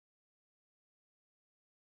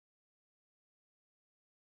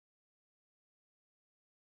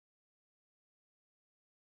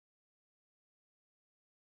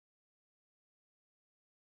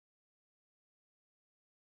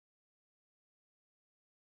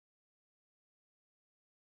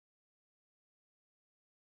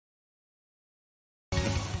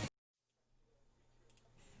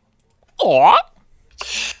Aw.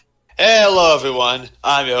 Hello, everyone.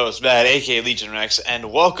 I'm your host, Matt, aka Legion Rex,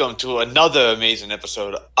 and welcome to another amazing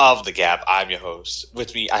episode of The G.A.P. I'm your host.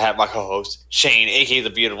 With me, I have my co-host, Shane, aka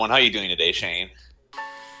the Bearded One. How are you doing today, Shane?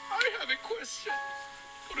 I have a question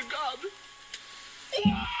for God.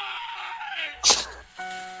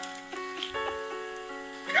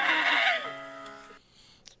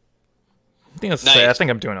 I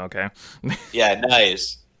think I'm doing okay. Yeah,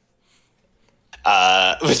 nice.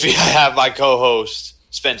 With me, I have my co-host,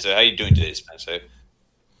 Spencer. How are you doing today, Spencer?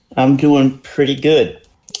 I'm doing pretty good.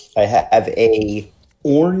 I have a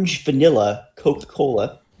orange vanilla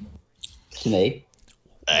Coca-Cola today.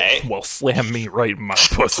 Hey. Well, slam me right in my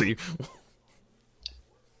pussy.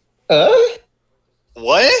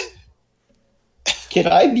 What? Can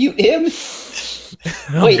I mute him?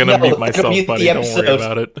 I'm gonna mute myself, buddy. Don't worry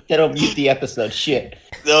about it. That'll mute the episode. Shit.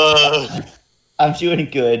 I'm doing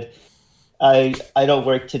good. I don't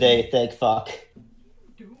work today. Thank fuck.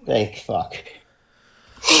 Thank fuck.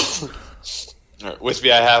 With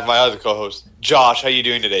me, I have my other co-host, Josh. How you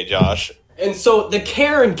doing today, Josh? And so the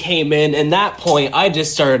Karen came in, and that point, I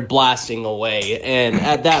just started blasting away. And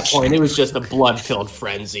at that point, it was just a blood-filled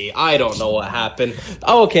frenzy. I don't know what happened.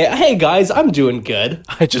 Oh, okay, hey guys, I'm doing good.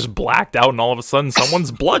 I just blacked out, and all of a sudden,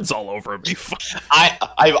 someone's blood's all over me.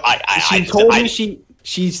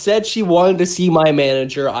 She said she wanted to see my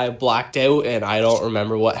manager. I blacked out, and I don't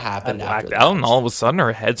remember what happened. I blacked out, and all of a sudden,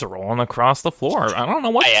 her head's rolling across the floor. I don't know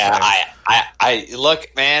what. I look,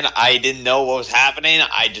 man. I didn't know what was happening.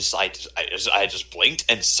 I just blinked,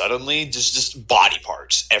 and suddenly, just body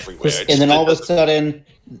parts everywhere. And then all of a sudden,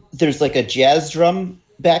 there's like a jazz drum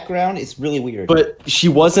background. It's really weird. But she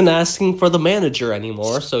wasn't asking for the manager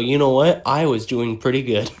anymore, so you know what? I was doing pretty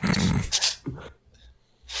good.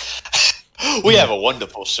 We have a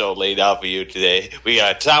wonderful show laid out for you today. We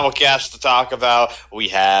got a simulcast to talk about. We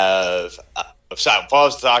have a silent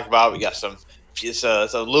pause to talk about. We got some just a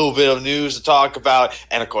little bit of news to talk about,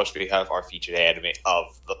 and of course, we have our featured anime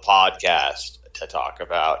of the podcast to talk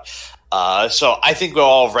about. So I think we're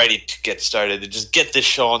all ready to get started to just get this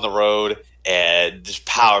show on the road and just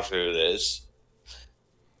power through this.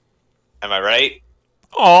 Am I right?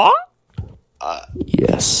 Aw.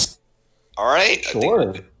 Yes. All right.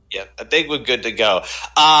 Sure. I think we're good to go.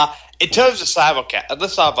 In terms of simulcast,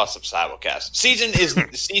 let's talk about some simulcast.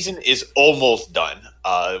 The season is almost done.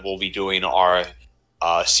 We'll be doing our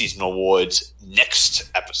season awards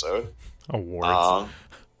next episode. Awards.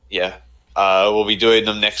 We'll be doing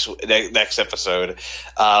them next episode.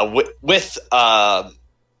 With that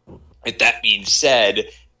being said,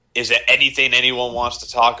 is there anything anyone wants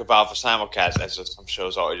to talk about for simulcast? As some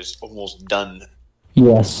shows are just almost done.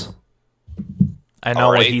 Yes. I know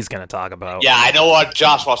what he's going to talk about. Yeah, I know what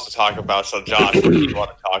Josh wants to talk about. So, Josh, what do you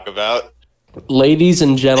want to talk about? Ladies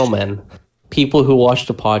and gentlemen, people who watch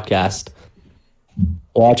the podcast,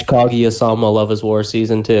 watch Kaguya-sama Love is War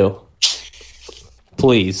Season 2.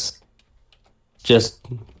 Please. Just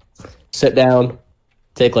sit down,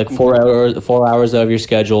 take like 4 hours out of your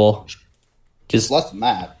schedule. Just less than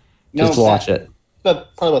that. Just watch it.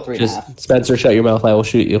 But probably about 3.5. Spencer, shut your mouth. I will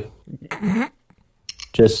shoot you.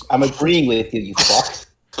 I'm agreeing with you, you fuck.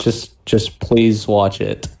 Just please watch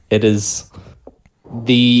it. It is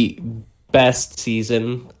the best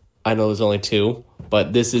season. I know there's only 2,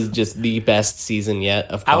 but this is just the best season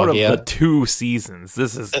yet of Kaguya. Out of the 2 seasons,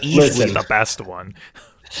 this is easily the best one.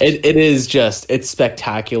 It is it's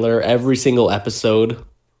spectacular. Every single episode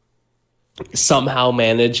somehow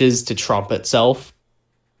manages to trump itself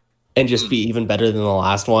and just be even better than the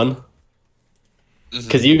last one.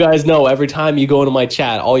 Because you guys know, every time you go into my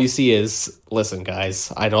chat, all you see is, listen, guys,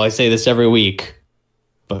 I know I say this every week,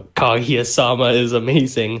 but Kaguya-sama is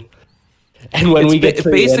amazing. And when we get to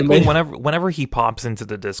basically anime, whenever he pops into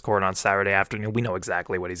the Discord on Saturday afternoon, we know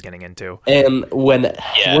exactly what he's getting into. And once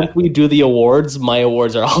we do the awards, my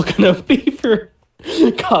awards are all going to be for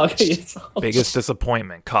Kaguya-sama. Biggest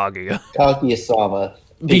disappointment, Kaguya-sama.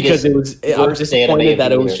 Because I'm disappointed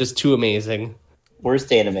that it was just too amazing.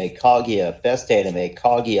 Worst anime, Kaguya. Best anime,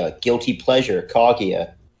 Kaguya. Guilty pleasure,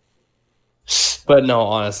 Kaguya. But no,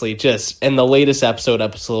 honestly, and the latest episode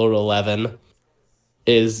 11,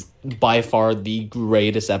 is by far the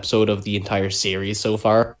greatest episode of the entire series so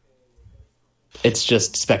far. It's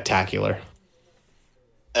just spectacular.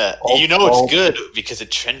 It's good because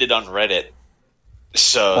it trended on Reddit.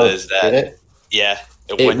 So there's that. Did it? Yeah.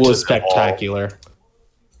 It was spectacular.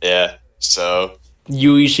 Yeah, so...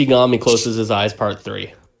 Yui Shigami closes his eyes, part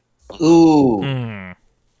 3. Ooh. Ooh.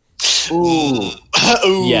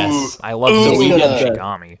 Yes. I love the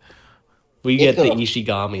Ishigami. We get the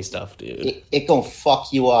Ishigami stuff, dude. It gonna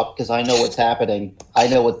fuck you up because I know what's happening. I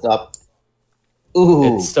know what's up.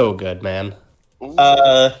 Ooh. It's so good, man.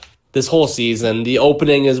 Uh, This whole season, the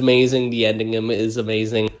opening is amazing, the ending is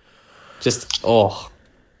amazing. Just,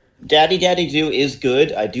 Daddy Do is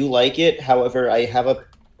good. I do like it. However, I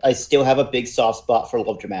still have a big soft spot for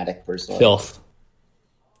Love Dramatic, personally. filth.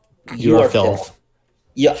 You are filth.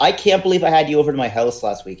 Yeah, I can't believe I had you over to my house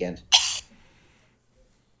last weekend.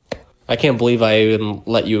 I can't believe I even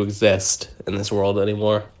let you exist in this world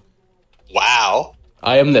anymore. Wow.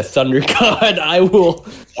 I am the Thunder God. I will...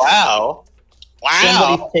 Wow.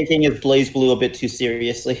 Somebody's taking his Blaze Blue a bit too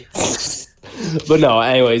seriously. But no,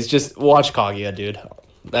 anyways, just watch Kaguya, dude.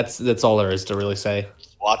 That's all there is to really say.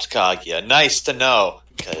 Watch Kaguya. Nice to know,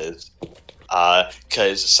 because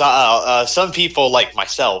some people like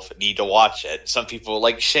myself need to watch it. Some people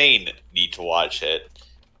like Shane need to watch it.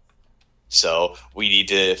 So we need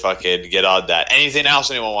to fucking get on that. Anything else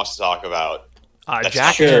anyone wants to talk about?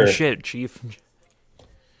 Jack Sure. and shit, Chief.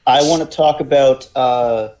 I want to talk about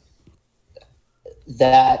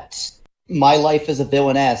that My Life as a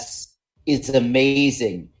Villainess is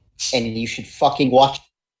amazing, and you should fucking watch.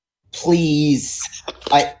 Please,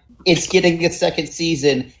 it's getting a second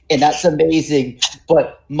season, and that's amazing.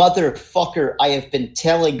 But motherfucker, I have been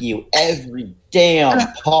telling you every damn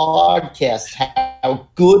podcast how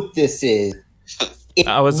good this is. It's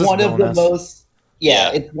one of the most.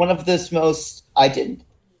 Yeah, it's one of the most.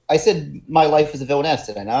 I said My Life as a Villainess,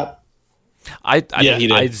 did I not?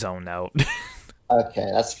 I zoned out. Okay,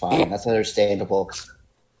 that's fine. That's understandable.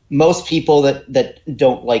 Most people that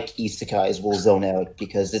don't like isekais will zone out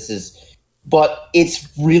because this is, but it's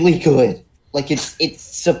really good. Like it's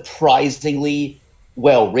surprisingly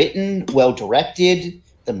well written, well directed.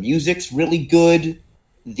 The music's really good.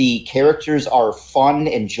 The characters are fun,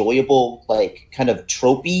 enjoyable, like kind of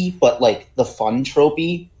tropey, but like the fun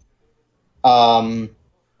tropey.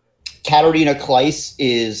 Katarina Kleiss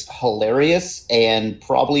is hilarious and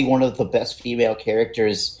probably one of the best female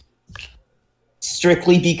characters,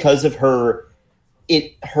 strictly because of her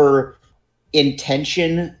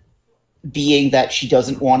intention being that she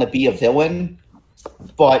doesn't want to be a villain,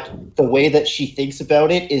 but the way that she thinks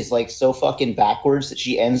about it is like so fucking backwards that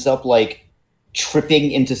she ends up like tripping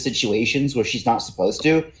into situations where she's not supposed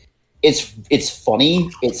to. It's funny,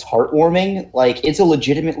 it's heartwarming, like it's a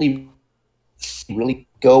legitimately really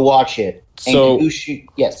go watch it. So,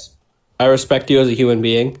 yes. I respect you as a human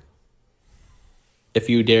being. If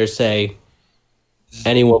you dare say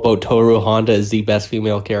anyone about Toru Honda is the best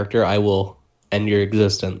female character, I will end your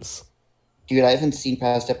existence. Dude, I haven't seen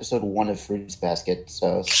past episode 1 of Fruits Basket,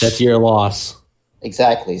 so... That's your loss.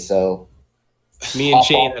 Exactly, so... Me and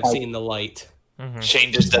Shane have seen the light. Mm-hmm.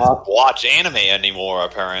 Shane just doesn't watch anime anymore,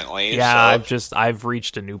 apparently. Yeah, so. I've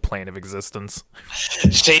reached a new plane of existence.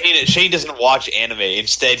 Shane doesn't watch anime.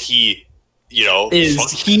 Instead, he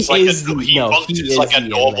functions like a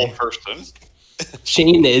normal person.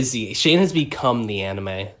 Shane has become the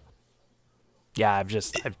anime. Yeah, I've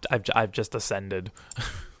just ascended.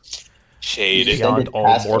 Shade beyond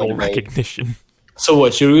all mortal recognition. So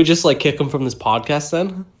what? Should we just like kick him from this podcast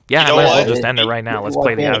then? Yeah, I might as well just end it right now. Let's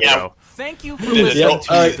play the outro. Yeah. Thank you for listening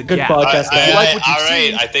to all right, good podcast. All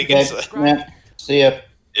right, I think it's. See ya.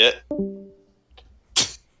 Yeah.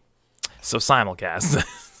 So simulcast.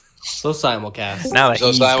 So simulcast. Now that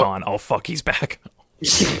he's gone, oh fuck, he's back.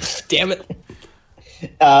 Damn it.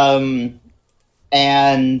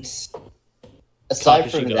 And aside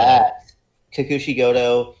Kikuchi from Goto. that, Kikuchi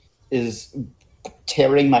Goto is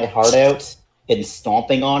tearing my heart out and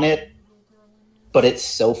stomping on it, but it's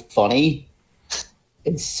so funny.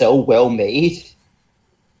 It's so well made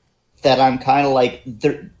that I'm kind of like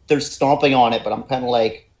they're stomping on it, but I'm kind of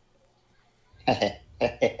like. What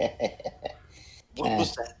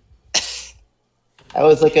was that? That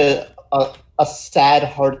was like a sad,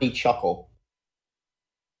 hearty chuckle.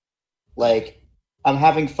 Like, I'm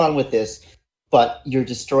having fun with this, but you're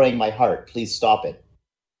destroying my heart. Please stop it.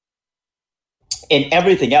 And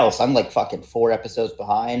everything else, I'm like fucking 4 episodes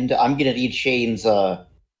behind. I'm gonna need Shane's Shonen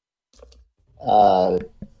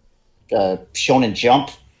Jump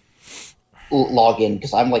login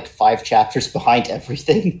because I'm like 5 chapters behind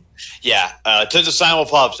everything. Yeah, to the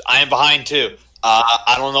simulpubs, I am behind too.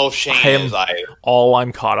 I don't know if Shane is. All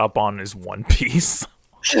I'm caught up on is One Piece.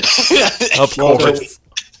 Of Well, course.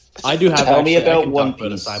 I do have. Tell me about One One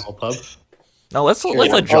Piece. Piece. Simulpub. Now let's Sure.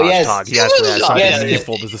 let Oh, Josh yes. talk. He actually has something Yes.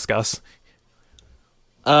 meaningful to discuss.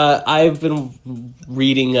 I've been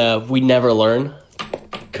reading We Never Learn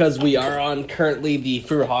because we are on currently the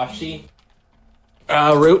Furuhashi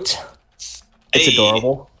route. It's Hey.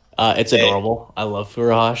 adorable. It's Hey. adorable. I love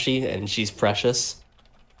Furuhashi, and she's precious.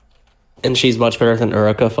 And she's much better than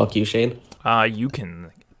Uruka. Fuck you, Shane. You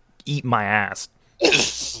can eat my ass.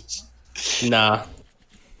 Nah,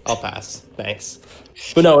 I'll pass. Thanks.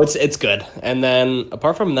 But no, it's good. And then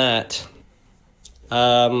apart from that,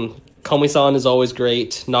 Komi-san is always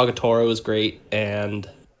great. Nagatoro is great, and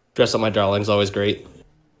Dress Up My Darling is always great.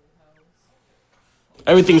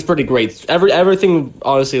 Everything's pretty great. Everything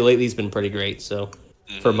honestly lately has been pretty great. So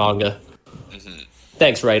for manga,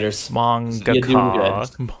 thanks writers. You're doing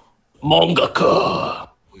Mangaka. good. Mangaka.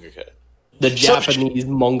 Okay. The Japanese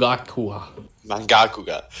mangaka.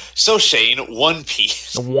 Mangakuga. So Shane, One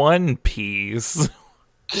Piece One Piece.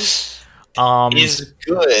 is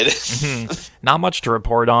good. Not much to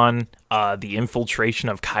report on. The infiltration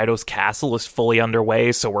of Kaido's castle is fully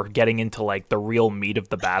underway, so we're getting into like the real meat of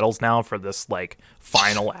the battles now for this like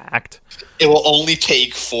final act. It will only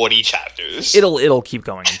take 40 chapters. It'll keep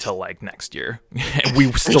going until like next year.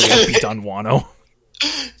 We still won't be done Wano.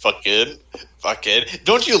 Fucking.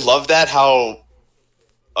 Don't you love that? How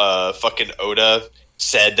fucking Oda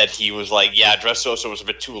said that he was like, yeah, Dressrosa was a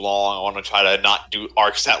bit too long. I want to try to not do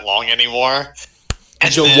arcs that long anymore.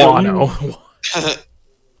 And then, Wano.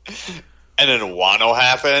 and then Wano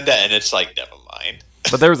happened, and it's like, never mind.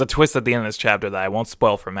 But there was a twist at the end of this chapter that I won't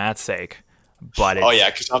spoil for Matt's sake. But Oh yeah,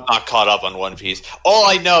 because I'm not caught up on One Piece. All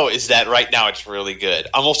I know is that right now it's really good.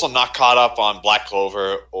 I'm also not caught up on Black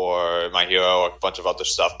Clover or My Hero or a bunch of other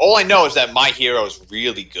stuff. All I know is that My Hero is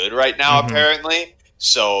really good right now, apparently.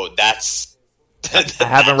 So that's... I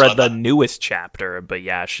haven't read the newest chapter, but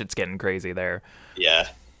yeah, shit's getting crazy there. Yeah.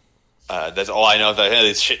 That's all I know. That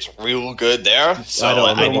this shit's real good there. So I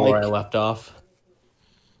don't know know. where I left off.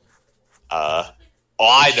 All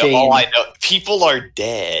I know. People are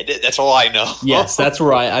dead. That's all I know. Yes, that's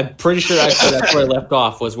where I'm pretty sure actually that's where I left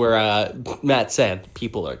off was where Matt said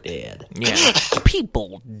people are dead. Yeah.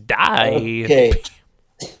 People die. Okay,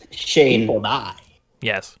 Shane, People die.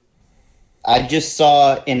 Yes. I just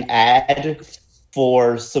saw an ad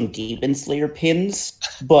for some Demon Slayer pins,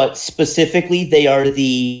 but specifically they are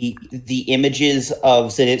the images of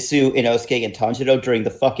Zenitsu, Inosuke, and Tanjiro during the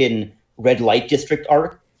fucking Red Light District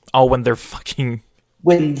arc. Oh, when they're fucking...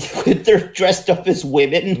 When they're dressed up as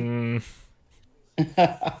women.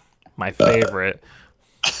 My favorite.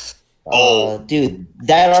 Dude,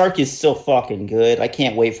 that arc is so fucking good. I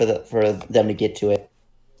can't wait for them to get to it.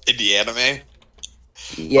 In the anime?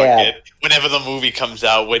 Yeah. Whenever the movie comes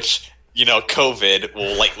out, which, COVID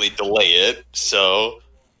will likely delay it. So,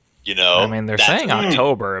 I mean, they're saying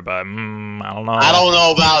October, but I don't know. I don't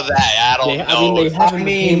know about that. I don't know. I mean, they haven't been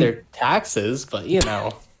paying their taxes, but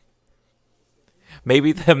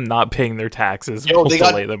Maybe them not paying their taxes will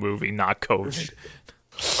delay the movie, not COVID.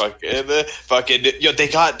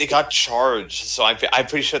 They got charged, so I'm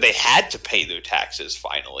pretty sure they had to pay their taxes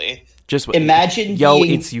finally. Just imagine,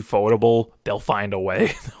 it's ufotable. They'll find a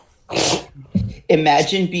way.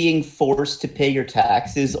 Imagine being forced to pay your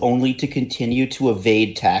taxes only to continue to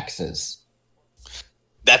evade taxes.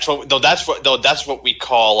 That's what we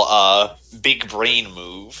call a big brain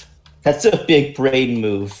move. That's a big brain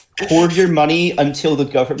move. Hoard your money until the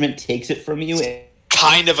government takes it from you.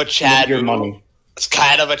 Kind of a Chad your move. Money. It's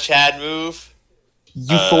kind of a Chad move.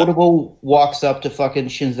 Ufotable walks up to fucking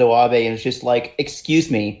Shinzo Abe and is just like, "Excuse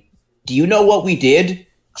me, do you know what we did?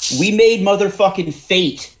 We made motherfucking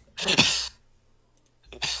Fate.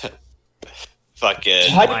 Fucking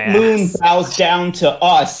Type Moon bows down to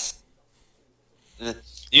us."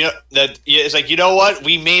 It's like, you know what?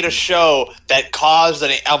 We made a show that caused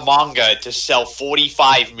a manga to sell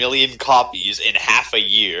 45 million copies in half a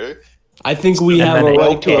year. I think we have a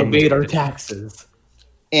right to evade our taxes.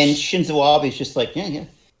 And Shinzo Abe is just like, yeah.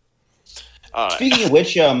 Speaking of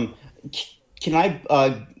which, can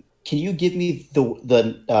you give me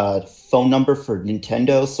the phone number for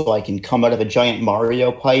Nintendo so I can come out of a giant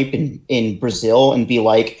Mario pipe in Brazil and be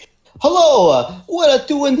like, "Hello, what are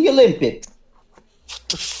doing the Olympics?"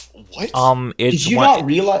 What? It's Did you not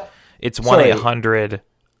realize? It's 1-800.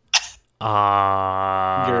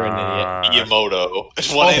 You're an idiot. Miyamoto. It's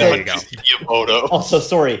there you go. 1-800 Miyamoto. Also,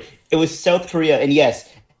 sorry, it was South Korea, and yes,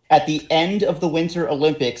 at the end of the Winter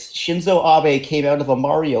Olympics, Shinzo Abe came out of a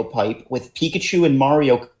Mario pipe with Pikachu and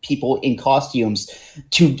Mario people in costumes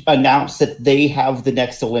to announce that they have the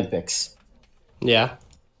next Olympics. Yeah.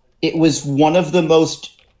 It was one of the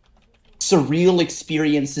most surreal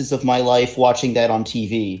experiences of my life watching that on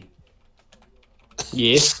TV.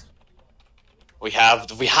 Yes. We have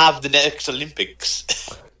the next Olympics.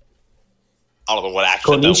 I don't know what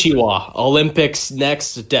accent. Konnichiwa. Olympics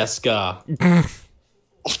next, deska.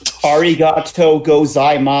 Arigato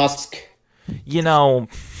gozaimasu.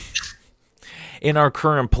 In our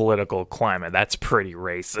current political climate, that's pretty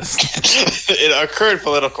racist. In our current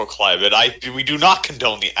political climate, we do not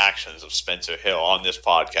condone the actions of Spencer Hill on this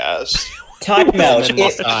podcast. Time out. It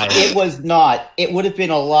It was not. It would have been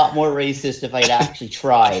a lot more racist if I'd actually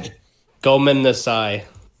tried. Gomen Nasai.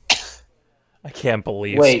 I can't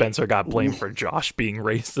believe Wait. Spencer got blamed for Josh being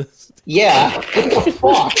racist. Yeah. What the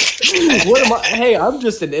fuck? What am I? Hey, I'm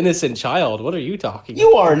just an innocent child. What are you talking about?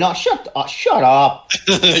 You are not. Shut up.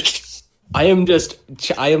 I am just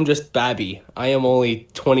Babby. I am only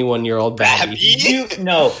 21-year-old Babby. You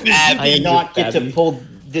no. You Babby. do not get Babby. to pull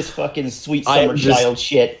this fucking sweet I am summer just- child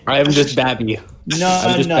shit. I am just Babby. No,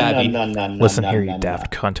 I'm just no, Babby. no. Listen no, here, no, you no.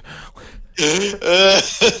 daft cunt.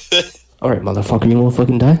 Alright, motherfucker, you wanna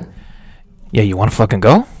fucking die? Yeah, you want to fucking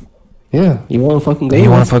go? Yeah, you wanna fucking go? Yeah, you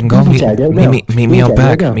want to fucking go? Meet me out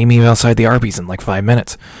back. Yeah, Meet me outside the Arby's in like 5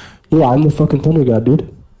 minutes. I'm the fucking Thunder God,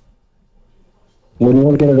 dude. When you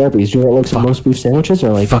want to get at Arby's, do you want like some roast beef sandwiches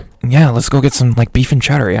or like? Fuck yeah, let's go get some like beef and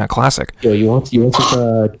cheddar. Yeah, classic. Yo, you want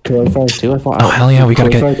some curly fries too? Oh hell yeah, we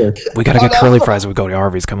gotta curly get fries curly fries. When we go to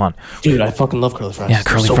Arby's. Come on. Dude, I fucking love curly fries. Yeah,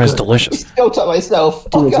 curly They're so fries, good. delicious. Go to myself.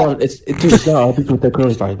 Dude, it's not Arby's with their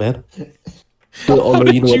curly fries, man. Dude,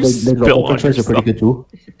 although you know what, their spill local on fries are pretty good too.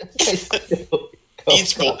 He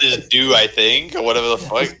spilled his due, I think, or whatever the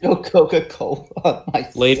fuck. No Coca-Cola on my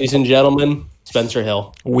Ladies and gentlemen, Spencer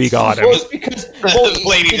Hill. We got him. Well, it's because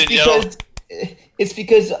Ladies and gentlemen. it's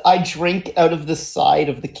because I drink out of the side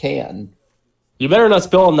of the can. You better not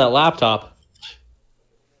spill on that laptop.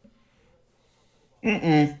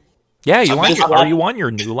 Yeah, are you on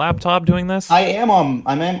your new laptop doing this? I am on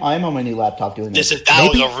my new laptop doing this.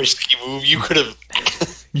 That was a risky move. You could have.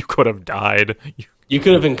 You could have died. You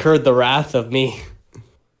could have incurred the wrath of me.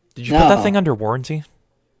 Did you put that thing under warranty?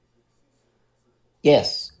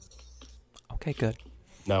 Yes. Okay, good.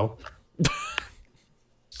 No.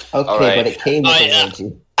 Okay, right. but it came with a I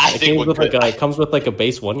warranty. I It think comes with we're good. it comes with like a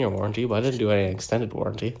base 1-year warranty, but I didn't do any extended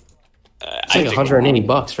warranty. It's I like think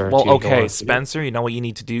 $180 for a Well, 2-year okay, warranty. Spencer, you know what you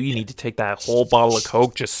need to do? You need to take that whole bottle of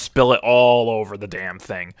Coke, just spill it all over the damn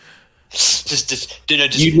thing.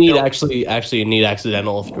 You need actually you need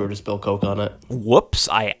accidental if you were to spill Coke on it. Whoops,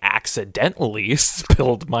 I accidentally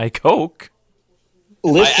spilled my Coke.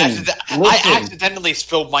 Listen, I accidentally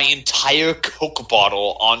spilled my entire Coke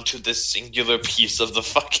bottle onto this singular piece of the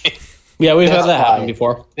fucking. Yeah, we've That's had that happen fine.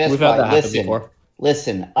 before. That's We've had fine. that happen before.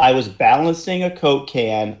 Listen, I was balancing a Coke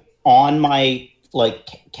can on my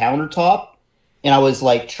countertop, and I was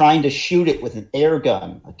trying to shoot it with an air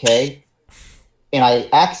gun. Okay, and I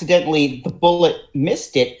accidentally, the bullet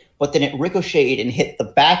missed it, but then it ricocheted and hit the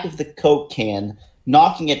back of the Coke can,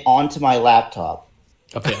 knocking it onto my laptop.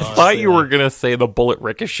 Okay, I thought you were going to say the bullet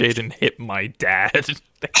ricocheted and hit my dad.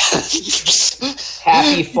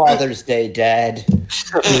 Happy Father's Day, Dad.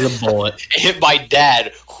 Here's a bullet. It hit my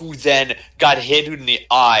dad, who then got hit in the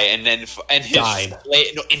eye, and his Died.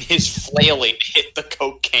 In his flailing hit the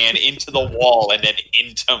Coke can into the wall and then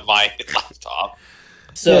into my laptop.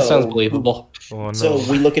 So, Yeah, sounds believable. Oh, no. So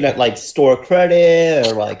we looking at store credit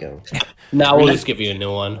or a Now we'll just give you a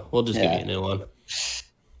new one. We'll just give Yeah. you a new one.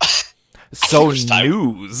 So it's time.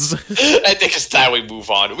 news. I think it's time we move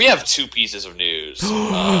on. We have 2 pieces of news.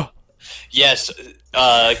 Yes,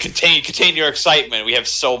 contain your excitement. We have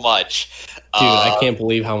so much. Dude, I can't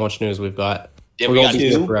believe how much news we've got. Yeah, We're we going got to be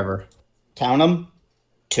two. here forever. count them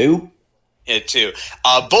 2. Yeah, too.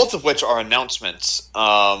 Both of which are announcements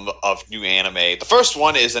of new anime. The first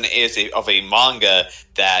one is of a manga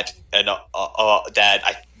that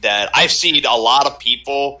I've seen a lot of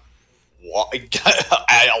people.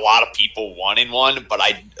 A lot of people wanting one, but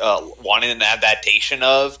I wanted an adaptation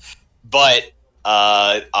of. But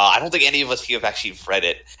I don't think any of us here have actually read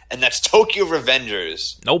it, and that's Tokyo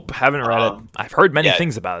Revengers. Nope, haven't read it. I've heard many yeah.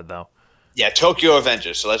 things about it, though. Yeah, Tokyo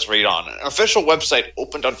Avengers. So let's read on. An official website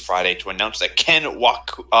opened on Friday to announce that Ken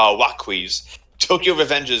Wakui's Tokyo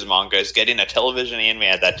Revengers manga is getting a television anime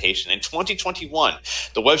adaptation in 2021.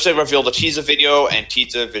 The website revealed a teaser video and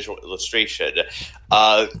teaser visual illustration.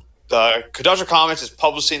 The Kodansha Comics is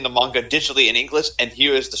publishing the manga digitally in English, and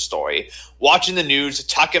here is the story. Watching the news,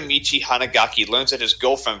 Takamichi Hanagaki learns that his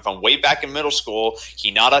girlfriend from way back in middle school,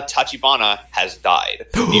 Hinata Tachibana, has died.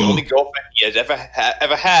 The only girlfriend he has ever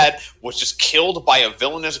had was just killed by a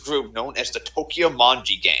villainous group known as the Tokyo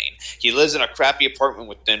Manji Gang. He lives in a crappy apartment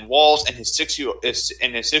with thin walls, and his 6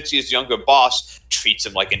 years younger boss treats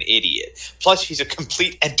him like an idiot. Plus, he's a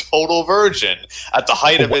complete and total virgin. At the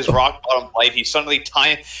height of his rock bottom life, he suddenly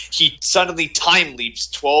time leaps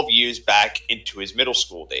 12 years back into his middle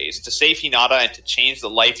school days. To save Hinata and to change the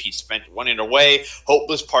life he spent running away.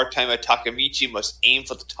 Hopeless part-timer Takamichi must aim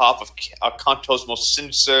for the top of Kanto's most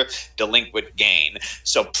sinister delinquent gang.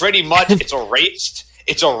 So pretty much it's erased.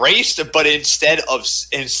 It's erased, but instead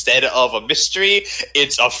of a mystery,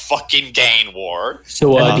 it's a fucking gang war.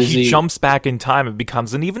 So and he jumps back in time and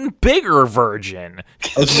becomes an even bigger virgin.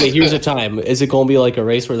 Okay, here's the time. Is it going to be like a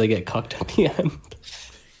race where they get cucked at the end?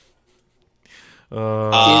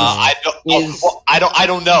 I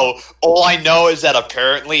don't know. All I know is that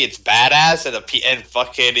apparently it's badass and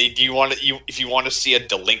fucking. If you want to see a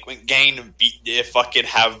delinquent gang fucking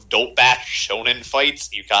have dope bash shonen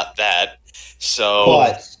fights, you got that. So,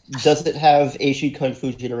 but does it have Asian Kung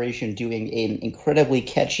Fu Generation doing an incredibly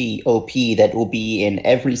catchy OP that will be in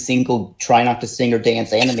every single Try Not to Sing or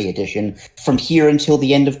Dance anime edition from here until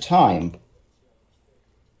the end of time?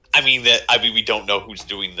 I mean, we don't know who's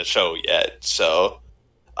doing the show yet, so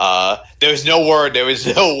there was no word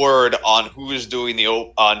on who is doing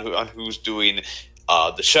who's doing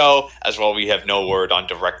the show. As well, we have no word on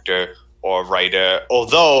director or writer.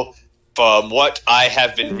 Although, from what I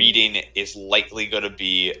have been reading, is likely going to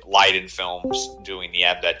be Leiden Films doing the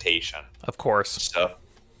adaptation. Of course, so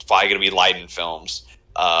it's probably going to be Leiden Films.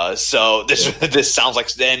 So this sounds like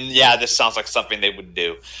something they would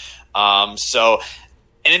do. So.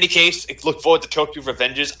 In any case, look forward to Tokyo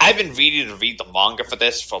Revengers. I've been reading the manga for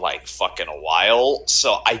this for like fucking a while,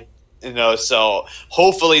 so so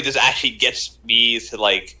hopefully this actually gets me to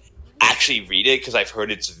like actually read it because I've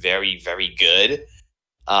heard it's very, very good.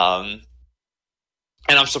 And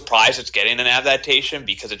I'm surprised it's getting an adaptation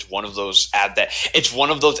because it's one of those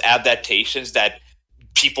adaptations that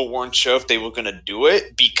people weren't sure if they were going to do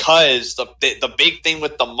it, because the big thing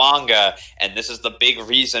with the manga, and this is the big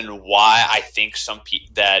reason why I think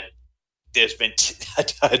that there's been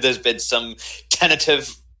some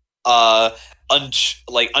tentative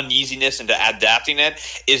uneasiness into adapting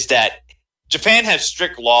it, is that Japan has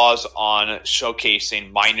strict laws on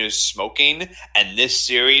showcasing minors smoking, and this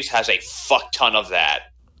series has a fuck ton of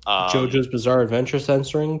that. JoJo's Bizarre Adventure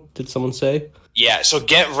censoring, did someone say? Yeah, so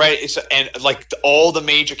get ready. All the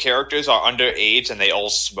major characters are underage and they all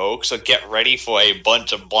smoke, so get ready for a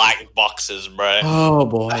bunch of black boxes, bruh. Oh,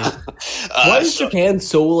 boy. Why is Japan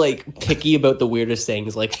so, like, picky about the weirdest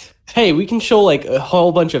things? Like, hey, we can show, like, a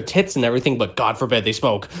whole bunch of tits and everything, but God forbid they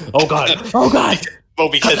smoke. Oh, God. Oh, God. Well,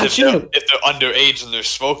 because if they're underage and they're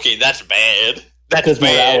smoking, that's bad. That's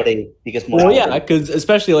morality. Well, yeah, because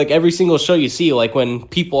especially, like, every single show you see, like, when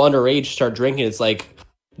people underage start drinking, it's like,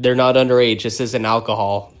 they're not underage. This isn't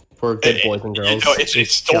alcohol. We're good boys and girls.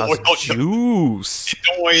 It's juice. Don't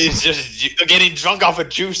worry, it's just getting drunk off of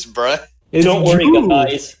juice, bruh. Don't worry,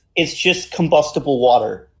 guys. It's just combustible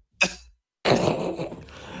water.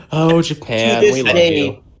 Oh, Japan, we love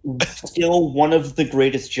you. Still one of the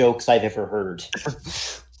greatest jokes I've ever heard.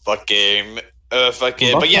 Fucking.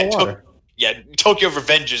 But yeah, Tokyo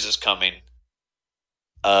Revengers is coming.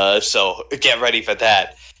 So get ready for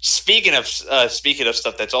that. Speaking of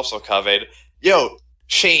stuff that's also covered,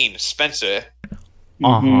 Shane, Spencer,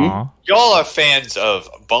 y'all are fans of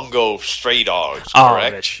Bungo Stray Dogs, correct? Oh,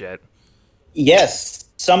 that shit. Yes,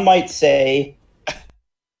 some might say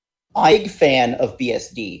I'm a big fan of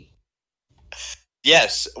BSD.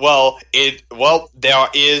 Yes, well, there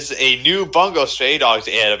is a new Bungo Stray Dogs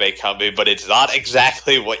anime coming, but it's not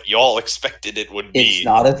exactly what y'all expected it would be. It's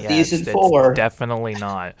not season 4. It's definitely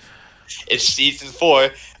not. It's season 4.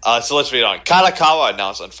 So let's read on. Kanakawa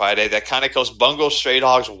announced on Friday that Kaneko's Bungo Stray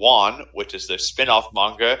Dogs 1, which is the spin-off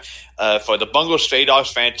manga for the Bungo Stray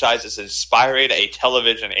Dogs franchise, is inspiring a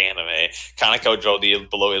television anime. Kaneko drew the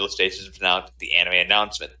below illustrations to announce the anime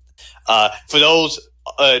announcement. For those,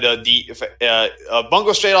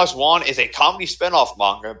 Bungo Stray Dogs 1 is a comedy spin-off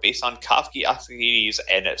manga based on Kazuki Asagiri's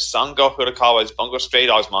and Sango Hirakawa's Bungo Stray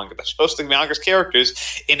Dogs manga that shows the manga's characters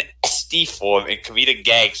in SD form in comedic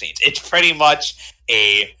gag scenes. It's pretty much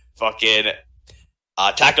a fucking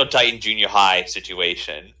Attack on Titan Junior High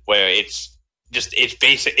situation where it's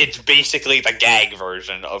basically the gag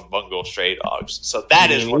version of Bungo Stray Dogs. So that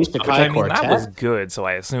is what's that was good, so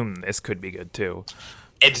I assume this could be good too.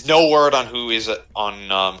 It's no word on who's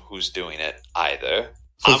doing it either.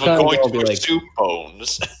 So I'm going to assume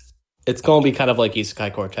Bones. It's going to be kind of like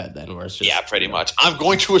Isekai Quartet then, where it's just pretty much. I'm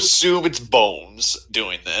going to assume it's Bones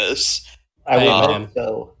doing this. I would hope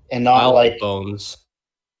so, and not like Bones.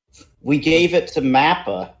 We gave it to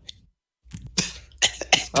Mappa.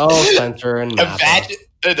 Oh, Spencer and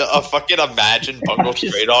Mappa. Imagine Bungo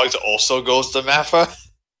Stray Dogs also goes to Mappa.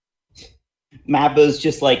 Mappa's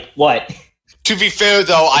just like, what? To be fair,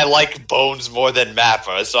 though, I like Bones more than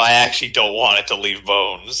Mappa, so I actually don't want it to leave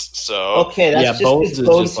Bones. So okay, that's just Bones is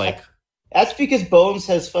Bones just like That's because Bones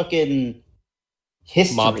has fucking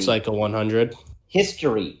history. Mob Psycho 100.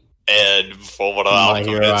 History. And Fullmetal My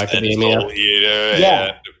Hero Alchemist and Academia. Soul Eater Yeah.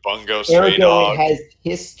 and Bungo Stray Ergo, Dog, it has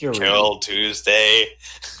history. Kill Tuesday.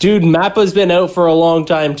 Dude, Mappa's been out for a long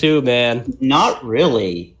time too, man. Not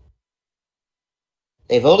really.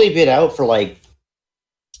 They've only been out for like...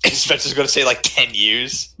 Spencer's going to say like 10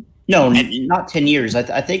 years. No, not 10 years.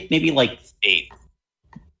 I think maybe like 8.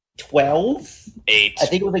 12? 8. I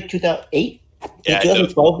think it was like 2008? Yeah,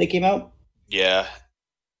 2012 they came out? Yeah.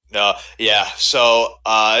 No, yeah. So,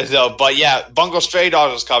 but yeah, Bungo Stray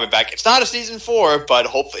Dogs is coming back. It's not a season 4, but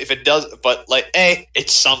hopefully, if it does, but like, hey,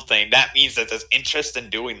 it's something. That means that there's interest in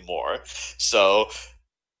doing more. So,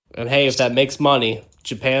 And hey, if that makes money,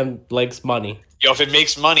 Japan likes money. if it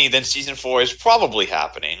makes money, then season 4 is probably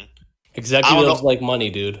happening. Executives like money,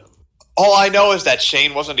 dude. All I know is that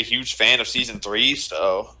Shane wasn't a huge fan of season 3,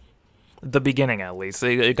 so The beginning, at least.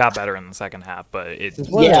 It got better in the second half, but it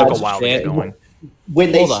Yeah, took a while to get going.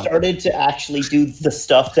 When they Hold on. started to actually do the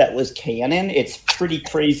stuff that was canon, it's pretty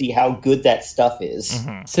crazy how good that stuff is.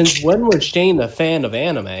 Mm-hmm. Since when was Shane a fan of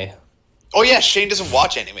anime? oh yeah, Shane doesn't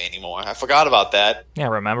watch anime anymore. I forgot about that. Yeah,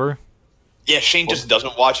 remember? Yeah, Shane just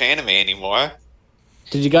doesn't watch anime anymore.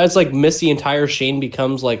 Did you guys like miss the entire Shane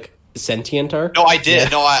becomes like sentient arc? No, I did.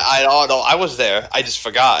 No, I was there. I just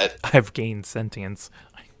forgot. I've gained sentience.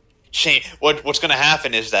 Shane, what's going to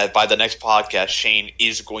happen is that by the next podcast, Shane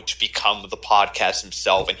is going to become the podcast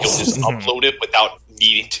himself, and he'll just upload it without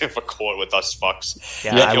needing to record with us fucks.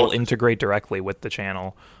 Yeah, I will integrate directly with the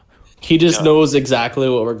channel. He just knows exactly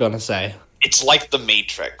what we're gonna say. It's like the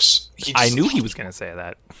Matrix. I knew he was going to say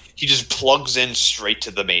that. He just plugs in straight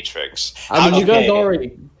to the Matrix. I mean, you guys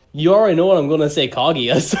Okay. you already know what I'm gonna say,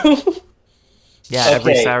 Kaguya. So. Yeah,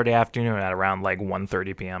 every Okay. Saturday afternoon at around like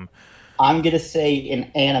 1:30 p.m. I'm going to say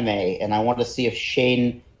an anime, and I want to see if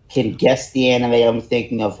Shane can guess the anime I'm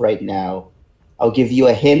thinking of right now. I'll give you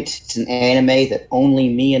a hint. It's an anime that only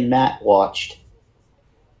me and Matt watched.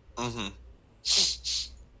 Mm-hmm.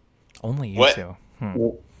 Only you What? two.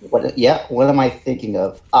 What am I thinking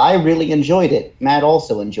of? I really enjoyed it. Matt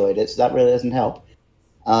also enjoyed it, so that really doesn't help.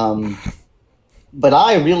 But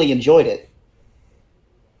I really enjoyed it.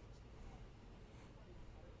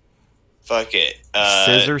 Fuck it.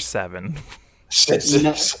 Scissor 7.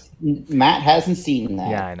 No, Matt hasn't seen that.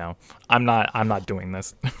 Yeah, I know. I'm not doing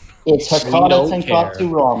this. It's Hakata don't Tenkatsu care.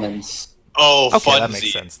 Ramens. Oh, Okay, Funsy. that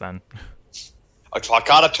makes sense then.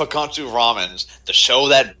 Hakata Tonkatsu Ramens, the show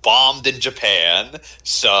that bombed in Japan.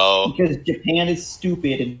 So, Because Japan is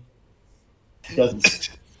stupid and doesn't.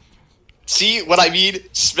 see what I mean?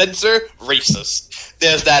 Spencer, racist.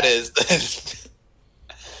 That is.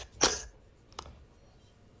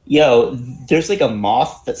 Yo, there's like a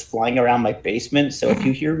moth that's flying around my basement, so if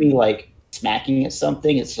you hear me like smacking at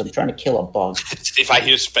something, it's I'm trying to kill a bug. If I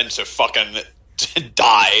hear Spencer fucking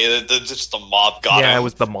die, just the mob got Yeah, him. it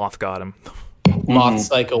was the moth got him. Moth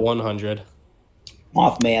Psycho 100.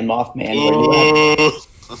 Mothman, what are you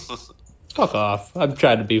at? Fuck off. I'm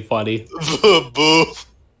trying to be funny. Boo.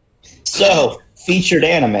 So, featured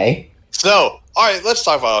anime. So, all right, let's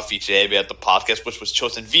talk about our featured anime at the podcast, which was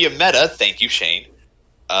chosen via Meta. Thank you, Shane.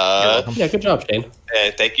 Yeah, good job, Shane.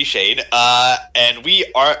 Thank you, Shane. And we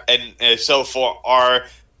are, so for our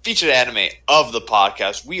featured anime of the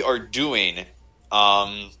podcast, we are doing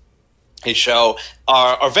a show,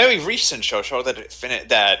 our very recent show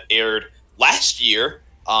that aired last year,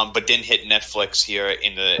 but didn't hit Netflix here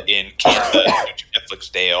in Canada, Netflix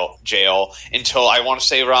jail until I want to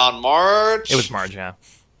say around March. It was Marge, yeah.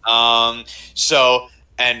 So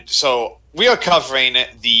we are covering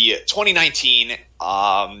the 2019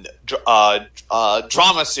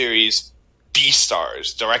 drama series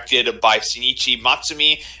Beastars, directed by Shinichi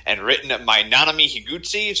Matsumi and written by Nanami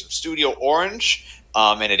Higuchi from Studio Orange.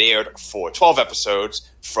 And it aired for 12 episodes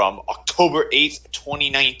from October 8th,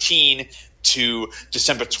 2019 to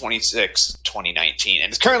December 26th, 2019. And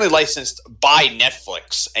it's currently licensed by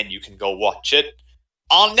Netflix, and you can go watch it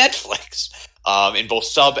on Netflix in both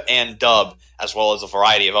sub and dub, as well as a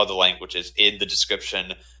variety of other languages in the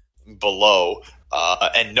description below.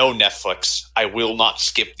 And no, Netflix, I will not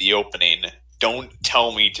skip the opening. Don't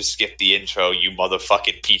tell me to skip the intro, you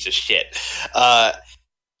motherfucking piece of shit.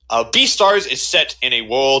 Beastars is set in a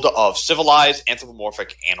world of civilized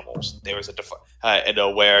anthropomorphic animals. There is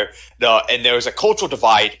there is a cultural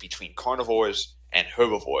divide between carnivores and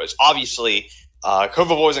herbivores. Obviously,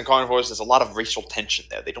 herbivores and carnivores, there's a lot of racial tension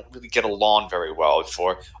there. They don't really get along very well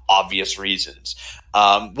for obvious reasons.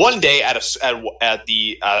 One day at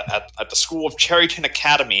the school of Cherryton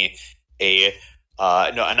Academy, an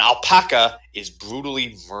alpaca is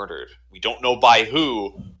brutally murdered. We don't know by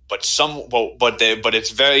who, but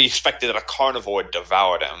it's very expected that a carnivore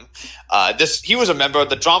devoured him. He was a member of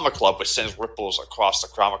the drama club, which sends ripples across the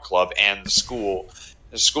drama club and the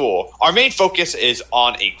school. Our main focus is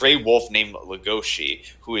on a gray wolf named Legoshi,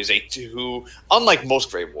 who, unlike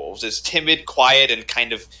most gray wolves, is timid, quiet, and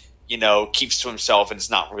kind of, keeps to himself and is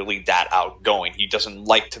not really that outgoing. He doesn't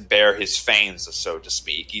like to bare his fangs, so to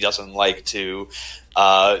speak. He doesn't like to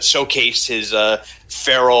showcase his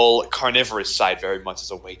feral carnivorous side very much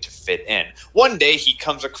as a way to fit in. One day, he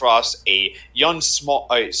comes across a small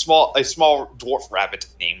dwarf rabbit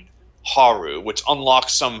named Haru, which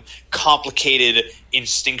unlocks some complicated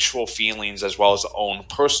instinctual feelings as well as own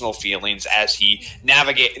personal feelings as he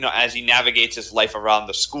navigates his life around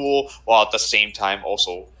the school, while at the same time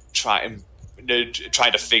also trying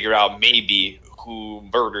to figure out maybe who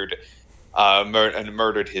murdered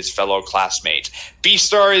his fellow classmates.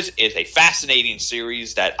 Beastars is a fascinating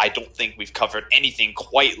series that I don't think we've covered anything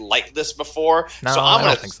quite like this before. No, I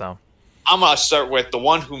don't think so. I'm gonna start with the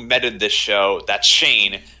one who meted this show. That's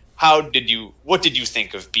Shane. What did you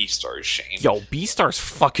think of Beastars, Shane? Yo, Beastars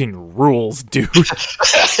fucking rules, dude.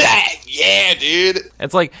 Yeah, dude.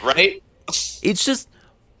 It's like, right? It's just,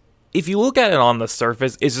 if you look at it on the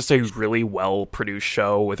surface, it's just a really well-produced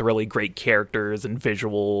show with really great characters and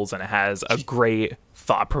visuals, and it has a great,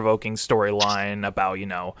 thought-provoking storyline about,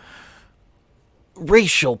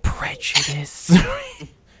 racial prejudice.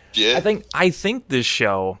 Yeah. I think this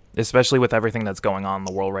show, especially with everything that's going on in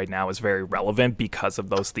the world right now, is very relevant because of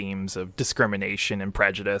those themes of discrimination and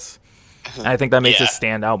prejudice. And I think that makes it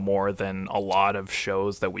stand out more than a lot of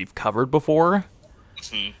shows that we've covered before.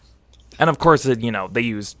 Mm-hmm. And of course, they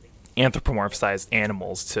use anthropomorphized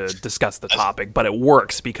animals to discuss the topic, but it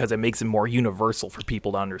works because it makes it more universal for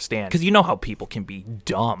people to understand. Because you know how people can be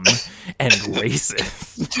dumb and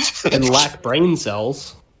racist. And lack brain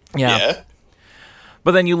cells. Yeah.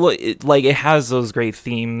 But then you look, it has those great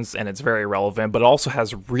themes, and it's very relevant, but it also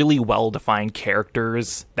has really well-defined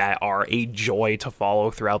characters that are a joy to follow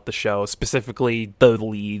throughout the show, specifically the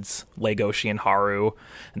leads, Legoshi and Haru.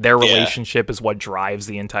 Their relationship is what drives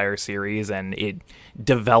the entire series, and it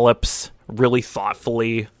develops really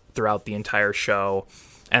thoughtfully throughout the entire show.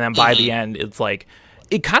 And then by the end, it's like,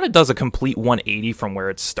 it kind of does a complete 180 from where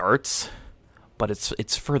it starts, but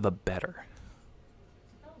it's for the better.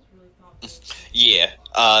 Yeah.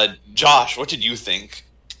 Josh, what did you think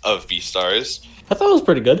of Beastars? I thought it was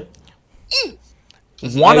pretty good.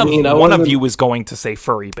 One of you is going to say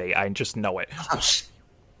furry bait. I just know it.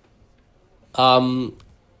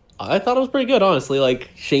 I thought it was pretty good, honestly.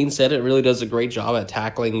 Like Shane said, it really does a great job at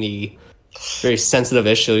tackling the very sensitive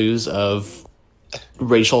issues of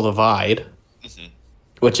racial divide,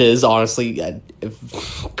 which is honestly,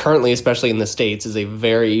 currently, especially in the States, is a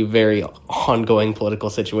very, very ongoing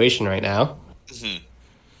political situation right now.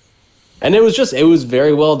 And it was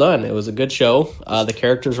very well done. It was a good show. The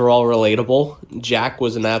characters were all relatable. Jack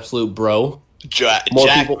was an absolute bro. Man.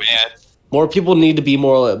 More people need to be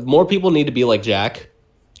like Jack.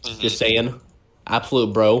 Just saying.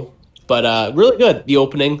 Absolute bro. But really good. The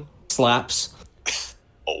opening slaps.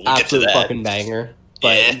 Absolute fucking banger.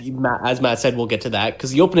 But as Matt said, we'll get to that.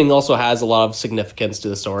 Because the opening also has a lot of significance to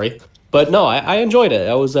the story. But no, I enjoyed it.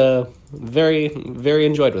 I was very, very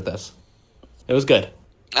enjoyed with this. It was good.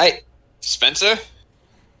 Hey, Spencer?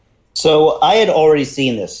 So I had already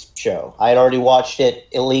seen this show. I had already watched it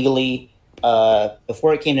illegally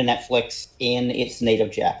before it came to Netflix in its native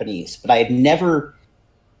Japanese. But I had never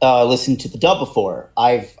listened to the dub before.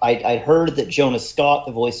 I'd heard that Jonas Scott,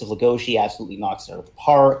 the voice of Legoshi, absolutely knocks it out of the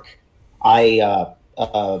park.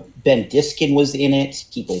 Ben Diskin was in it.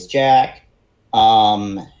 He plays Jack.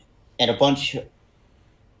 And a bunch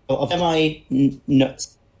of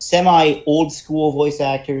semi old school voice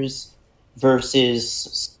actors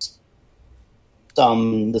versus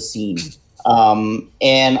the scene.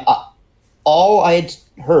 And all I had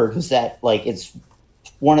heard was that it's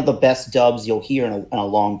one of the best dubs you'll hear in a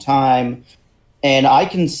long time. And I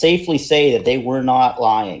can safely say that they were not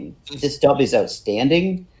lying. This dub is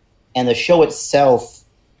outstanding. And the show itself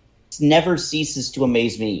never ceases to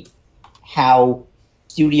amaze me how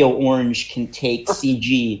Studio Orange can take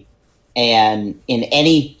CG and in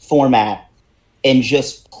any format and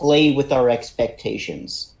just play with our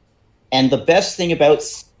expectations. And the best thing about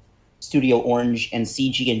Studio Orange and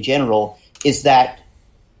CG in general is that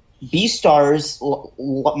Beastars,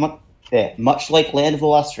 much like Land of the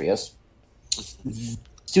Illustrious,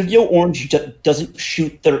 Studio Orange doesn't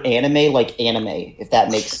shoot their anime like anime, if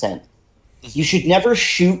that makes sense. You should never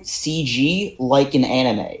shoot CG like an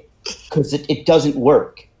anime, because it doesn't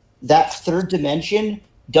work. That third dimension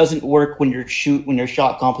doesn't work when your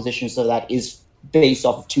shot composition so that is based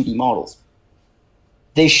off of 2D models.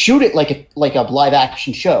 They shoot it like a live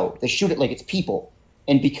action show. They shoot it like it's people,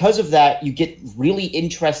 and because of that, you get really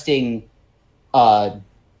interesting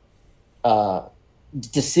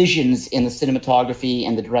decisions in the cinematography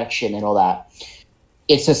and the direction and all that.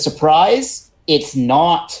 It's a surprise. It's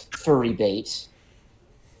not furry bait.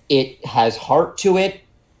 It has heart to it,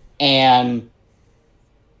 and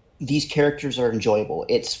these characters are enjoyable.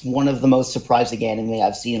 It's one of the most surprising anime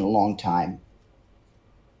I've seen in a long time.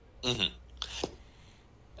 Mm-hmm.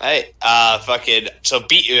 Hey, fucking, so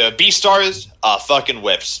Beastars, fucking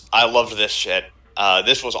whips. I loved this shit.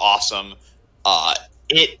 This was awesome.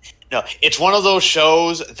 It's one of those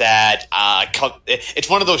shows that it's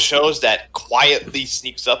one of those shows that quietly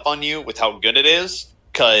sneaks up on you with how good it is.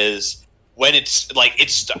 Because when it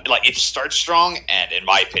starts strong, and in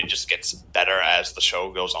my opinion, just gets better as the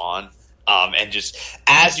show goes on. And just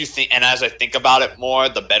as I think about it more,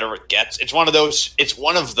 the better it gets. It's one of those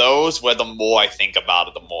where the more I think about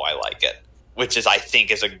it, the more I like it, which is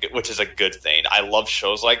a good thing. I love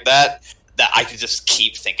shows like that I can just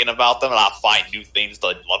keep thinking about them, and I'll find new things to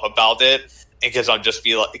love about it. Because I'll just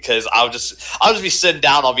be sitting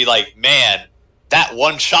down, I'll be like, man, that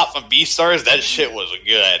one shot from Beastars, that shit was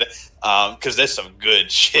good. Because there's some good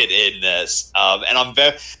shit in this, I'm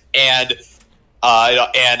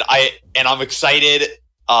excited.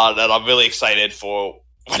 That I'm really excited for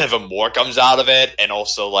whenever more comes out of it, and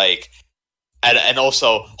also and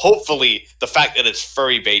also hopefully the fact that it's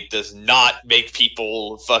furry bait does not make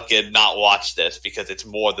people fucking not watch this, because it's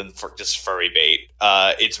more than just furry bait.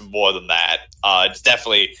 It's more than that. It's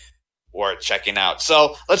definitely worth checking out.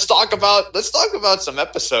 So let's talk about some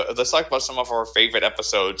episodes. Let's talk about some of our favorite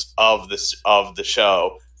episodes of the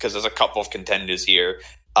show, because there's a couple of contenders here.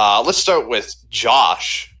 Let's start with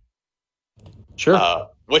Josh. Sure.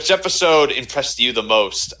 Which episode impressed you the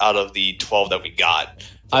most out of the 12 that we got?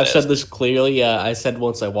 I've said this clearly. I said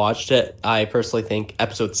once I watched it, I personally think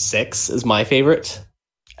episode 6 is my favorite.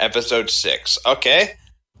 Episode 6. Okay.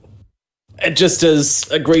 It just does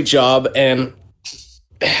a great job, and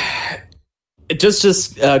it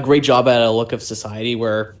just a great job at a look of society,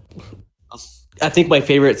 where I think my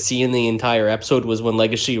favorite scene in the entire episode was when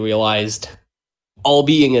Legacy realized all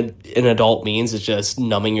being an adult means is just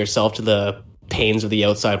numbing yourself to the pains of the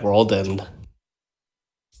outside world and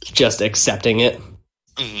just accepting it.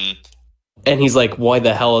 Mm-hmm. And he's like, why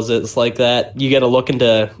the hell is it like that? You get to look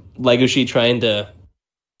into Legoshi trying to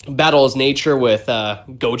battle his nature with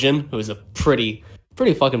Gojin, who is a pretty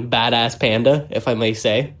fucking badass panda, if I may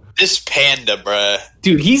say. This panda, bruh.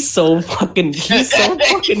 Dude, he's so fucking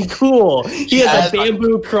cool. He has a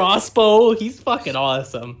bamboo crossbow. He's fucking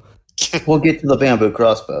awesome. We'll get to the bamboo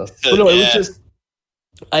crossbow. But no, it was just,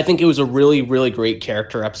 I think it was a really, really great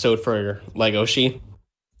character episode for Legoshi.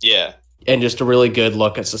 Yeah. And just a really good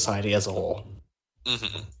look at society as a whole.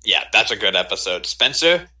 Mm-hmm. Yeah, that's a good episode.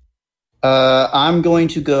 Spencer? I'm going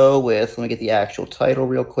to go with, let me get the actual title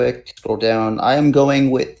real quick. Scroll down. I am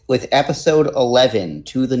going with episode 11,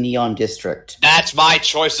 To the Neon District. That's my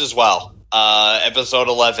choice as well. Episode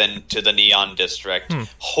 11, To the Neon District.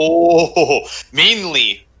 Oh,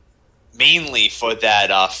 mainly for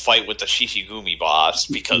that fight with the Shishigumi boss,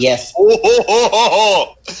 because yes.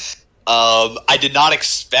 I did not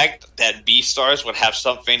expect that Beastars would have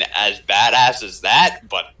something as badass as that,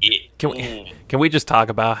 but it... Can we just talk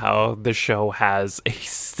about how the show has a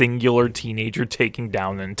singular teenager taking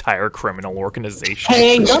down an entire criminal organization?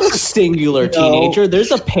 Hey, not a singular teenager.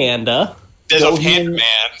 There's a panda. There's a panda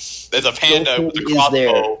man. There's a panda with a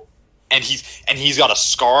crossbow. And he's got a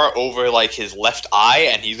scar over like his left eye,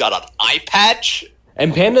 and he's got an eye patch.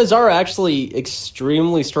 And pandas are actually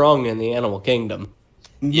extremely strong in the animal kingdom.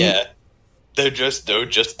 Mm-hmm. Yeah, they just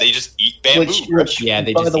eat bamboo. Which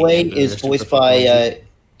by the way, is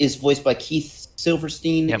voiced by Keith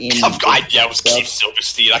Silverstein. Yep. It was Keith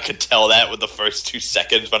Silverstein. I could tell that with the first 2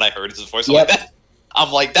 seconds when I heard his voice.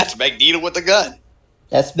 I'm like, that's Magneto with a gun.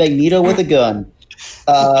 That's Magneto with a gun.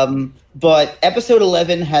 But episode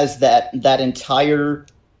 11 has that entire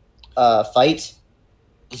fight,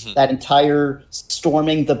 that entire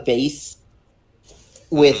storming the base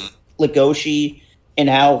with Legoshi, and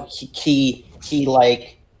how he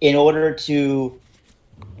like, in order to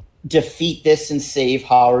defeat this and save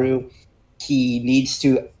Haru, he needs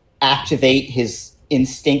to activate his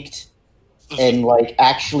instinct and like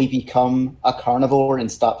actually become a carnivore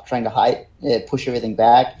and stop trying to hide, push everything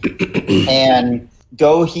back. And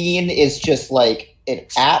Goheen is just like an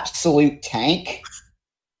absolute tank,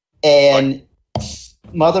 and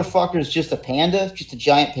motherfucker's just a panda, just a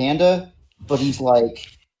giant panda. But he's like,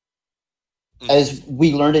 as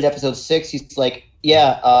we learned in episode 6, he's like,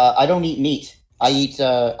 I don't eat meat.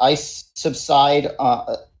 I subside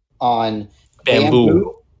on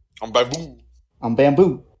Bamboo. On bamboo. On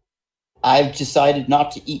bamboo. I've decided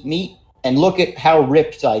not to eat meat, and look at how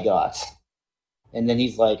ripped I got. And then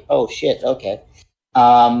he's like, "Oh shit, okay."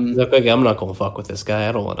 Look, I'm not gonna fuck with this guy.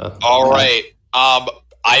 I don't want to. All right.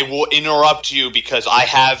 I will interrupt you because I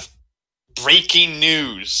have breaking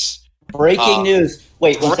news. Breaking news.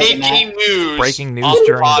 Wait, one second, Breaking Matt. news. Breaking news on the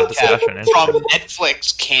during the podcast discussion. from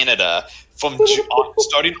Netflix Canada.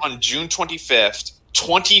 Starting on June 25th,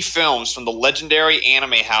 20 films from the legendary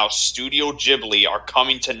anime house Studio Ghibli are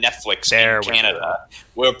coming to Netflix in Canada.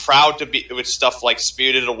 We're proud to be with stuff like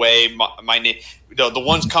Spirited Away. My name. The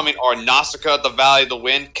ones coming are Nausicaa, The Valley of the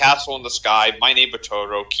Wind, Castle in the Sky, My Neighbor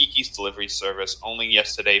Totoro, Kiki's Delivery Service, Only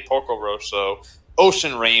Yesterday, Porco Rosso,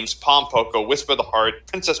 Ocean Rains, Pom Poko, Whisper the Heart,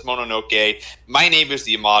 Princess Mononoke, My Neighbors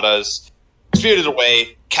the Yamadas, Spirited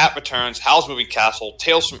Away, Cat Returns, Howl's Moving Castle,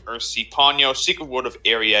 Tales from Earthsea, Ponyo, Secret World of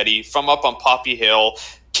Arrietty, From Up on Poppy Hill,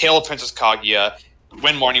 Tale of Princess Kaguya,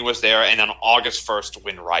 When Marnie Was There, and on August 1st,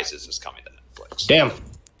 Wind Rises is coming to Netflix. Damn.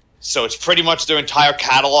 So it's pretty much their entire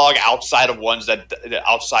catalog outside of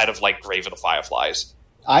like Grave of the Fireflies.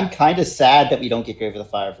 I'm kind of sad that we don't get Grave of the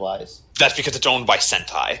Fireflies. That's because it's owned by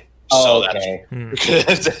Sentai. Oh, So okay.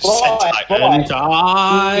 that's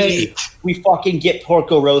Sentai. We fucking get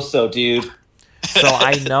Porco Rosso, dude. So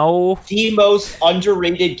I know The most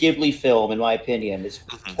underrated Ghibli film, in my opinion, is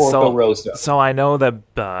Porco Rosso. So I know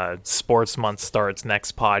that Sports Month starts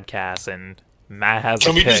next podcast, and Matt has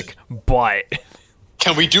a pick, but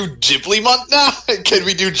Can we do Ghibli Month now? Can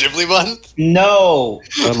we do Ghibli Month? No.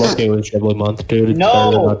 I'm okay with Ghibli Month, dude. It's No.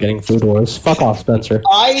 better than not getting Food Wars. Fuck off, Spencer.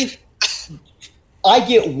 I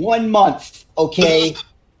get 1 month, okay?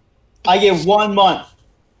 I get 1 month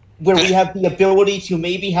where we have the ability to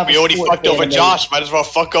maybe have We already fucked over Josh. Might as well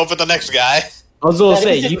fuck over the next guy. I was gonna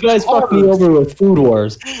say, you guys fucked me over with Food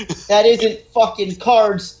Wars. That isn't fucking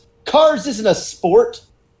Cards. Cards isn't a sport.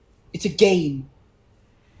 It's a game.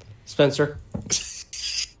 Spencer,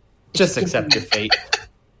 just accept your fate.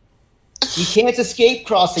 You can't escape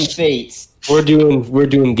crossing fates. We're doing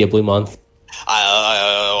Ghibli Month.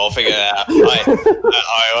 I'll figure that out.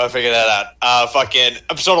 I'll figure that out. Fucking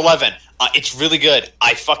episode 11. It's really good.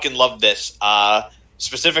 I fucking love this.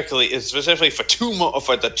 Specifically for three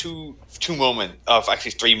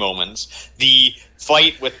moments. The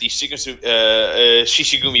fight with the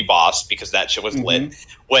Shishigumi boss, because that shit was lit.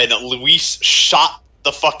 When Luis shot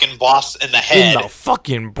the fucking boss in the head. in the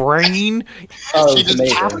fucking brain. Oh, He just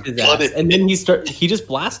amazing. tapped His ass. And then he just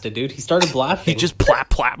blasted, dude. He started blasting. He just plap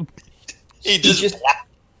plap. He just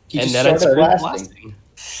and then I started blasting.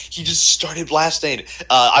 He just started blasting.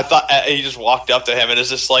 I thought he just walked up to him and is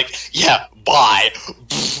just like, "Yeah, bye,"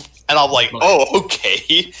 and I'm like, "Oh,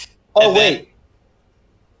 okay." Oh, And then- wait.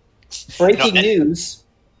 Breaking news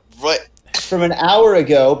right? from an hour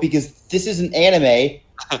ago, because this is an anime,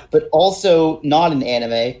 but also not an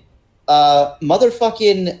anime.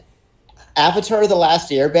 Motherfucking Avatar: The Last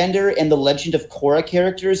Airbender and the Legend of Korra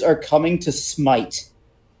characters are coming to Smite.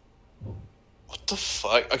 What the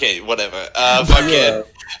fuck? Okay, whatever. Fucking,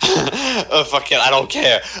 fucking, I don't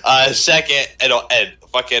care. Second, and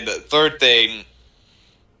fucking third thing.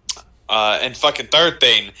 And fucking third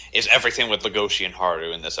thing is everything with Legoshi and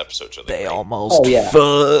Haru in this episode. So They almost Oh, yeah.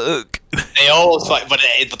 fuck. They almost fight, but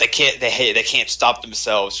they can't. They can't stop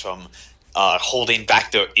themselves from holding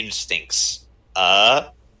back their instincts.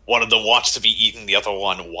 One of them wants to be eaten. The other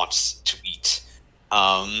one wants to eat.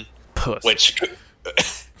 Puss. Which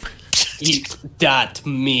Eat that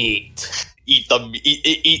meat. eat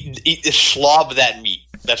the slob that meat.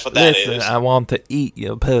 That's what that is. Listen, I want to eat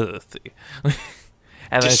your pussy.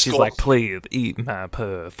 And then she's Disgust- like, please eat my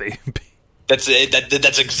pussy. That's it.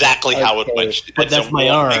 That's exactly how it Okay. went. But that's my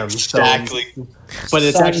arm. Exactly. But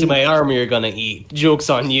it's Son- actually my arm you're gonna eat. Joke's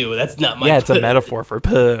on you. That's not my Yeah, it's a metaphor for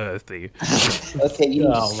pussy. Okay, you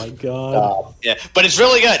Oh my god. Yeah, but it's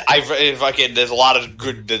really good. There's a lot of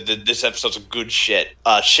good. This episode's of good shit.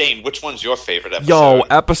 Shane, which one's your favorite episode? Yo,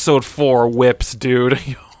 episode 4 whips, dude.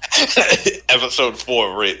 Episode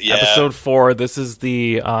 4. Right? Yeah. Episode 4. This is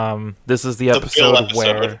the Bill episode episode.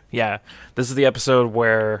 where this is the episode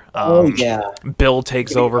where Oh, yeah. Bill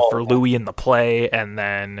takes over for Louis in the play, and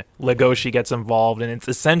then Legoshi gets involved, and it's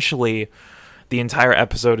essentially the entire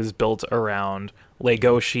episode is built around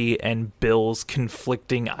Legoshi and Bill's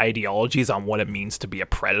conflicting ideologies on what it means to be a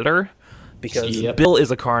predator. Because Yep. Bill is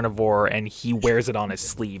a carnivore, and he wears it on his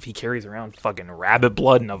sleeve. He carries around fucking rabbit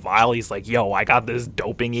blood in a vial. He's like, yo, I got this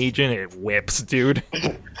doping agent. It whips, dude.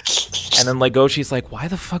 And then Legoshi's like, why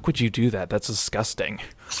the fuck would you do that? That's disgusting.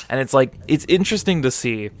 And it's like, it's interesting to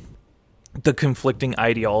see the conflicting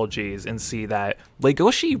ideologies and see that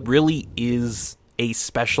Legoshi really is a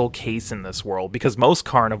special case in this world, because most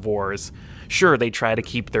carnivores, sure, they try to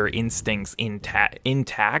keep their instincts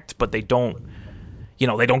intact, but they don't,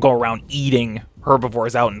 they don't go around eating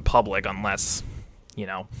herbivores out in public unless,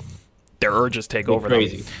 their urges take over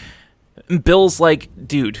them. Bill's like,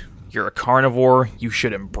 dude, you're a carnivore, you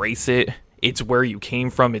should embrace it. It's where you came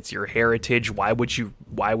from, it's your heritage. Why would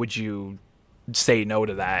you say no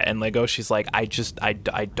to that? And Legoshi's like, I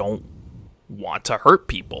don't want to hurt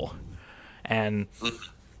people. And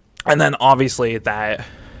then obviously that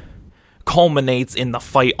culminates in the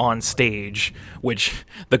fight on stage, which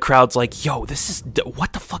the crowd's like, yo,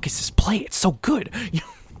 what the fuck is this play? It's so good.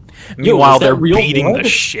 Meanwhile, they're beating the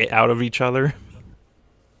shit out of each other.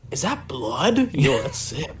 Is that blood? Yo, that's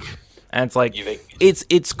sick. And it's like,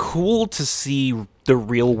 it's cool to see the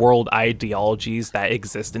real world ideologies that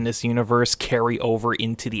exist in this universe carry over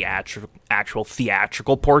into the actual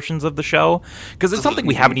theatrical portions of the show, because it's something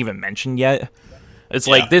we haven't even mentioned yet. It's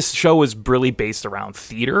like, this show is really based around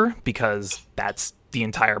theater, because that's the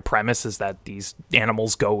entire premise, is that these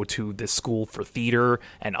animals go to this school for theater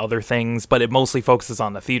and other things, but it mostly focuses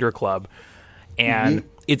on the theater club. And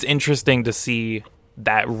it's interesting to see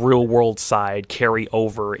that real world side carry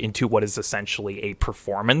over into what is essentially a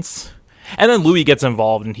performance. And then Louis gets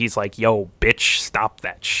involved and he's like, yo, bitch, stop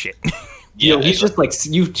that shit. Yeah, he's just like,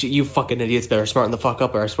 you fucking idiots better smarten the fuck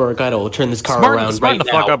up, or I swear to God, I will turn this car around smarten right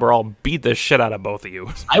the now. fuck up, or I'll beat the shit out of both of you.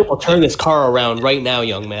 I will turn this car around right now,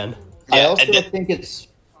 young man. I also think it's...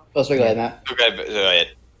 Oh, sorry, go ahead, Matt. Okay, go ahead.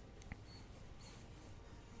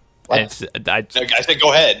 I said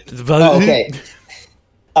go ahead. Oh, okay.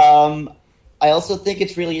 I also think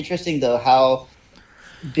it's really interesting, though, how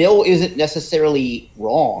Bill isn't necessarily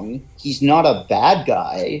wrong. He's not a bad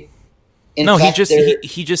guy. In fact,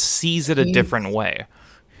 he just sees it a different way.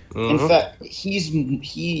 In fact,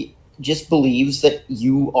 he just believes that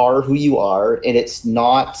you are who you are, and it's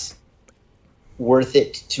not worth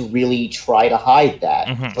it to really try to hide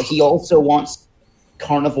that. But he also wants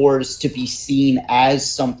carnivores to be seen as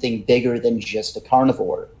something bigger than just a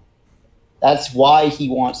carnivore. That's why he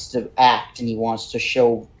wants to act and he wants to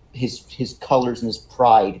show his colors and his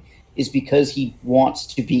pride, is because he wants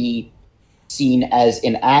to be seen as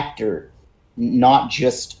an actor, not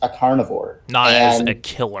just a carnivore. Not as a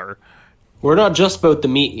killer. We're not just about the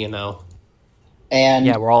meat, And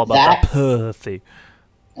yeah, we're all about the pussy.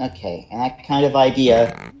 Okay, and that kind of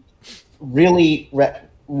idea really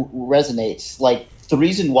resonates. Like, the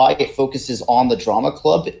reason why it focuses on the drama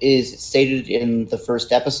club is stated in the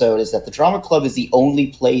first episode, is that the drama club is the only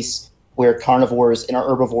place where carnivores and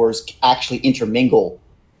herbivores actually intermingle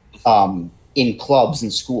in clubs in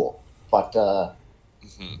school. But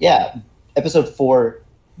yeah, episode 4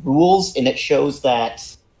 rules, and it shows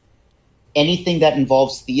that anything that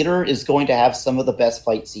involves theater is going to have some of the best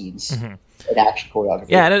fight scenes and action choreography.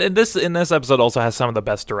 Yeah, and this episode also has some of the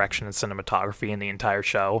best direction and cinematography in the entire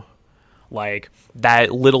show. Like,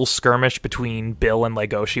 that little skirmish between Bill and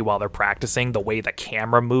Legoshi while they're practicing, the way the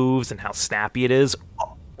camera moves and how snappy it is.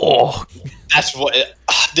 Oh, that's what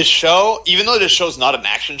this show. Even though this show's not an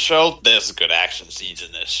action show, there's good action scenes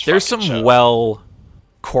in this. There's some show. well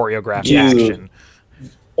choreographed action,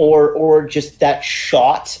 or just that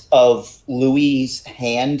shot of Louis'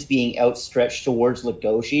 hand being outstretched towards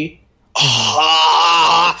Legoshi.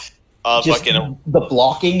 Just the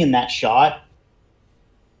blocking in that shot.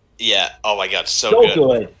 Yeah. Oh my God, so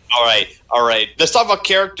good. All right. Let's talk about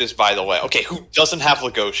characters. By the way, okay, who doesn't have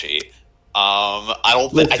Legoshi?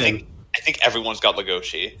 I think everyone's got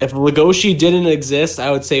Legoshi. If Legoshi didn't exist,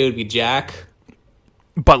 I would say it would be Jack.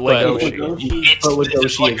 But Legoshi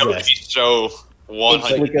exists. So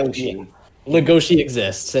 100%. Legoshi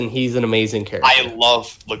exists, and he's an amazing character. I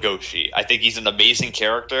love Legoshi. I think he's an amazing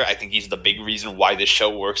character. I think he's the big reason why this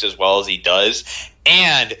show works as well as he does.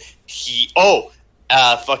 And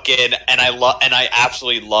I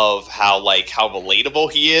absolutely love how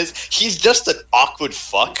relatable he is. He's just an awkward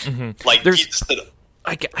fuck.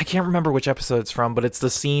 I can't remember which episode it's from, but it's the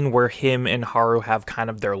scene where him and Haru have kind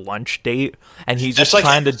of their lunch date, and he's just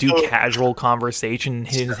trying to do casual conversation.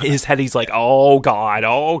 In his head, he's like, "Oh God,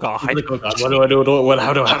 oh God, like, oh God, what do I do?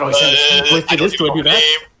 How do I send this? Do I do that?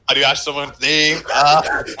 How do you ask someone's name?"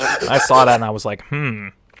 I saw that and I was like,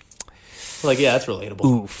 Like, yeah, that's relatable.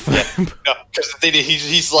 Oof. Yeah. No, because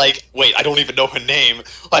he's like, wait, I don't even know her name.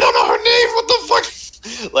 I don't know her name. What the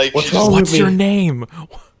fuck? Like, what's your name?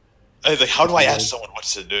 Like, how do I ask someone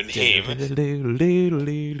what's their name?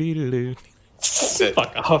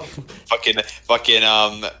 Fuck off.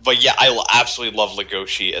 But yeah, I absolutely love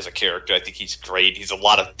Legoshi as a character. I think he's great. There's a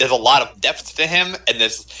lot of depth to him, and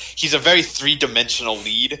he's a very three-dimensional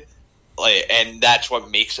lead. And that's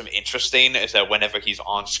what makes him interesting, is that whenever he's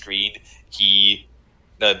on screen, he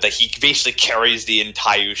basically carries the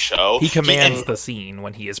entire show. He commands the scene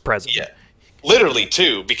when he is present. Yeah. Literally,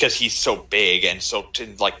 too, because he's so big and so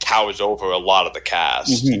towers over a lot of the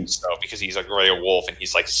cast. Mm-hmm. So because he's a gray wolf and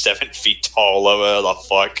he's like 7 feet tall, whatever the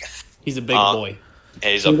fuck. He's a big boy. And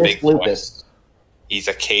he's a big lupus. boy. He's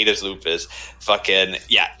a Cadus lupus. Fucking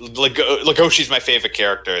yeah, Legoshi's my favorite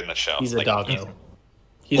character in the show. He's a like, doggo.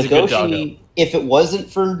 He's a good doggo. If it wasn't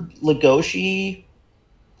for Legoshi,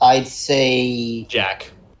 I'd say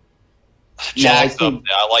Jack. Jack's up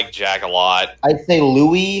there. I like Jack a lot. I'd say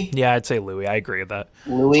Louis. Yeah, I'd say Louis. I agree with that.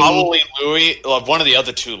 Louis. Probably Louis. One of the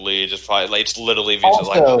other two leads is probably it's literally just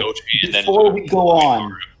like Legoshi and then before we go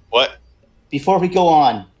on. What? Before we go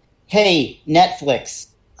on, hey, Netflix.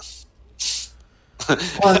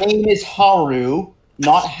 Her name is Haru,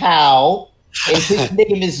 not Hal, and his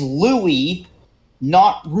name is Louis,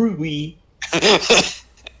 not Rui.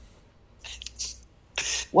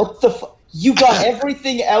 What the fuck? You got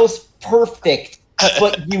everything else perfect,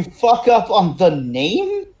 but you fuck up on the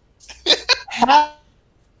name? How?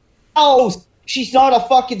 She's not a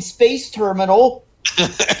fucking space terminal.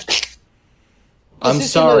 I'm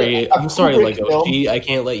sorry, Legoshi. I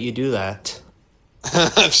can't let you do that.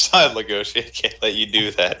 I'm sorry, Legoshi. I can't let you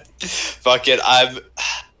do that. Fuck it.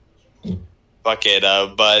 But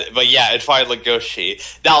yeah, it's probably Legoshi.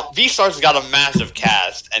 Now, Beastars has got a massive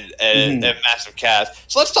cast and a massive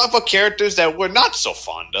cast. So let's talk about characters that we're not so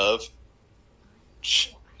fond of.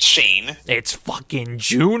 Shane. It's fucking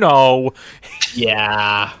Juno.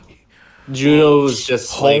 Yeah. Juno's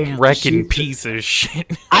just home wrecking piece of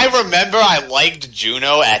shit. I remember I liked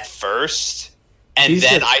Juno at first. And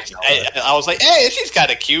then I was like, hey, she's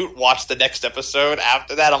kind of cute. Watch the next episode.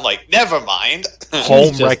 After that, I'm like, never mind.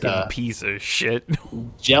 Home wrecking piece of shit.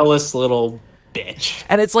 Jealous little bitch.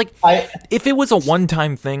 And it's like, if it was a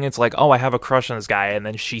one-time thing, it's like, oh, I have a crush on this guy. And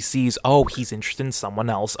then she sees, oh, he's interested in someone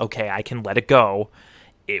else. Okay, I can let it go.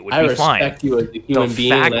 It would be fine. I respect you as a human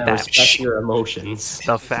being, and I respect your emotions.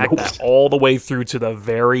 The fact that all the way through to the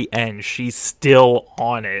very end, she's still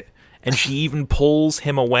on it. And she even pulls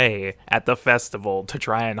him away at the festival to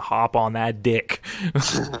try and hop on that dick.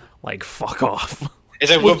 Like, fuck off. It's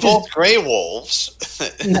like, we're both Grey Wolves.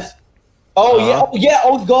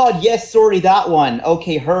 Oh, God, yes, sorry, that one.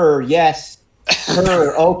 Okay, her, yes.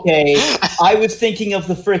 Her, okay. I was thinking of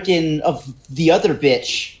of the other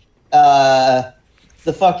bitch. The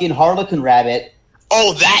fucking Harlequin rabbit.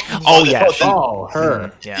 Oh, that? Oh, yeah.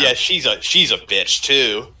 Her. Yeah, she's a bitch,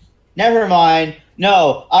 too. Never mind.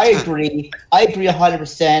 No, I agree. I agree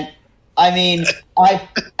 100%. I mean,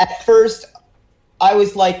 at first, I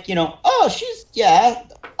was like, I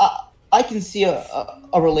can see a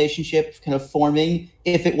relationship kind of forming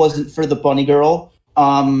if it wasn't for the bunny girl.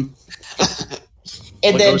 And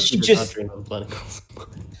then she just...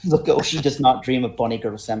 Look, she does not dream of bunny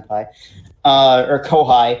girl senpai. Or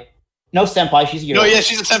kohai. No, senpai, she's a girl. No, yeah,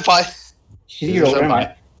 she's a senpai. She's a girl,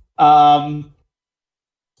 senpai.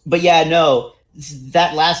 But yeah, no,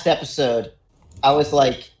 that last episode, I was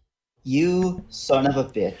like, you son of a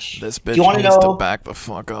bitch. This bitch needs to back the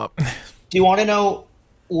fuck up. Do you want to know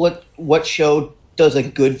what show does a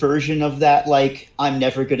good version of that, like, I'm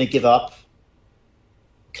never gonna give up?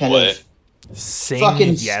 Kind of Sing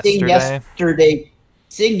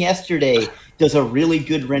Yesterday does a really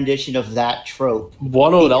good rendition of that trope.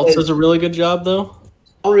 One of else does a really good job, though.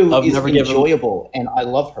 Haru is enjoyable, and I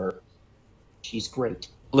love her. She's great.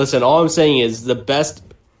 Listen, all I'm saying is the best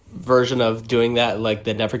version of doing that, like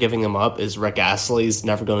the never giving him up, is Rick Astley's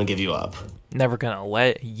Never Gonna Give You Up. Never gonna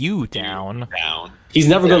let you down. He's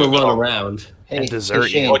never gonna run around and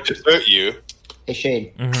desert you. Or desert you. Hey,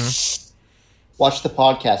 Shane. Watch the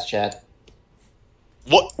podcast, Chad.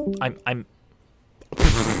 What? I'm...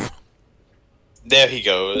 There he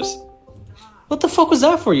goes. What the fuck was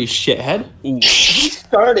that for, you shithead? He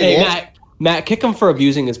started it. Matt, kick him for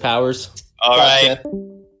abusing his powers. All right.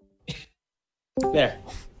 There.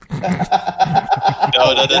 No.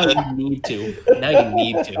 Now you need to.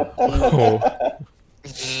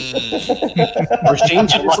 Or Shane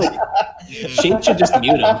should just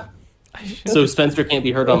mute him. So Spencer can't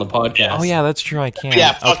be heard on the podcast. Oh yeah, that's true. I can't.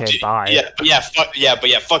 Yeah, okay, bye.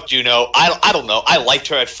 Fuck Juno. I don't know. I liked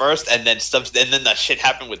her at first, and then that shit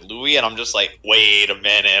happened with Louis, and I'm just like, wait a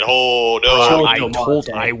minute, hold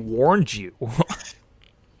on. I warned you.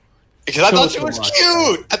 Because I thought she was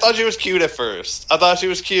cute. I thought she was cute at first. I thought she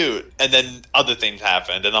was cute, and then other things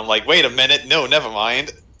happened, and I'm like, wait a minute, no, never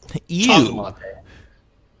mind. You.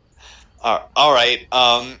 All right.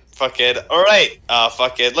 Fuck it. All right.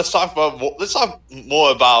 Fuck it. Let's talk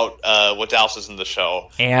more about what else is in the show.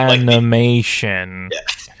 Animation.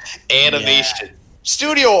 Animation. Yeah.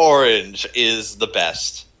 Studio Orange is the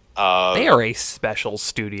best. They are a special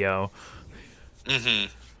studio.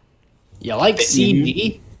 Mm-hmm. You like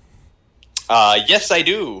CG? Yes, I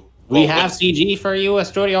do. We have CG for you at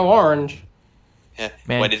Studio Orange. Yeah.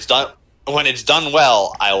 When it's done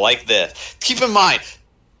well, I like this. Keep in mind,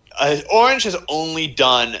 Orange has only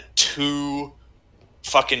done 2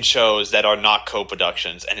 fucking shows that are not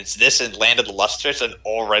co-productions, and it's this and Land of the Lustrous, and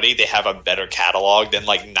already they have a better catalog than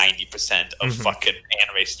like 90% of fucking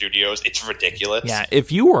anime studios. It's ridiculous. Yeah,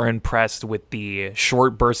 if you were impressed with the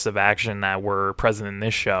short bursts of action that were present in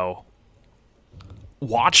this show,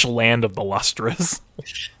 watch Land of the Lustrous.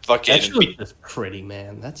 That show is pretty,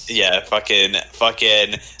 man. That's I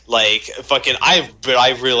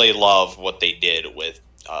really love what they did with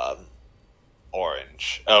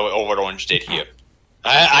Orange, or what Orange did here.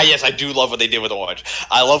 Yes, I do love what they did with Orange.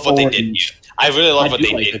 I love what they did here. I really love what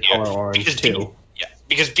they did here. Orange too.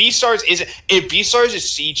 Because Beastars is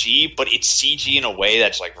CG, but it's CG in a way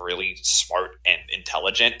that's like really smart and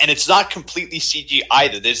intelligent, and it's not completely CG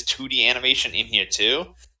either. There's 2D animation in here too,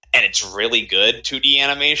 and it's really good 2D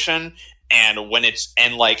animation. And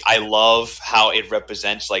I love how it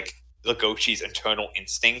represents like Legoshi's internal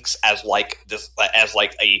instincts as like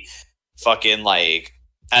a fucking like.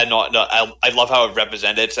 I love how it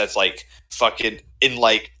represented as like fucking in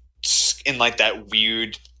that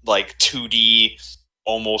weird like 2D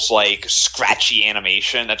almost like scratchy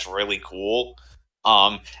animation that's really cool.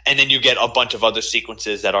 And then you get a bunch of other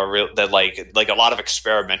sequences that are like a lot of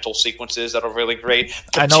experimental sequences that are really great.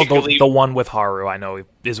 I know the one with Haru. I know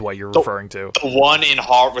is what you're referring to. The one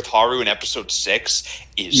with Haru in episode 6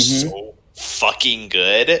 is so fucking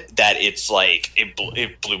good that it's like it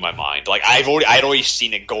blew my mind. Like I'd already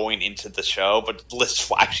seen it going into the show, but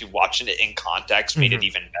actually watching it in context made it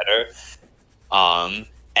even better.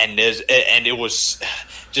 And it was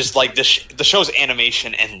just like the show's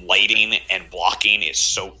animation and lighting and blocking is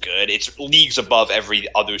so good. It's leagues above every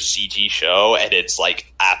other CG show, and it's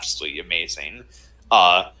like absolutely amazing.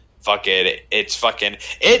 It's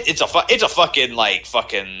a fucking like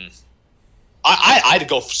fucking. I'd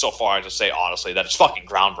go so far as to say honestly that it's fucking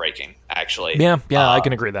groundbreaking. Actually, yeah, I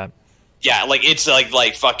can agree with that. Yeah, like it's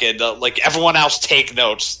like fucking like everyone else take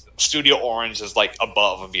notes. Studio Orange is like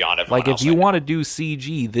above and beyond everyone else. Like if you want to do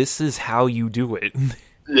CG, this is how you do it.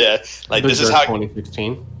 Yeah, like this is how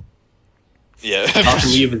 2016. Yeah,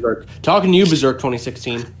 talking to you, Berserk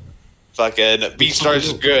 2016. Fucking Beastars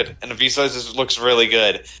is good, and the Beastars looks really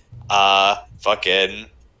good. Fucking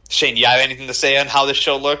Shane, you have anything to say on how this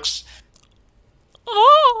show looks?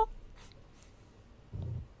 Oh,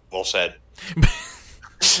 well said.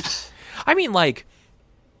 I mean, like,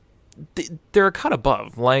 they're a cut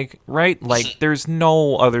above, like, right? Like, there's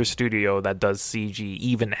no other studio that does CG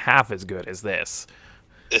even half as good as this.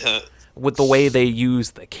 With the way they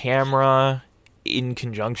use the camera in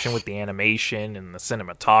conjunction with the animation and the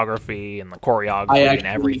cinematography and the choreography and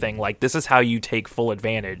everything, like, this is how you take full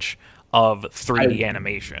advantage of 3D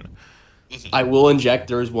animation. I will inject,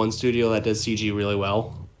 there's one studio that does CG really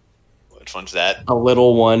well. Which one's that? A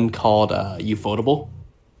little one called Ufotable.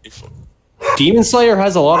 Demon Slayer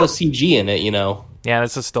has a lot of CG in it, you know. Yeah,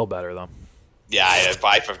 this is still better, though. Yeah, I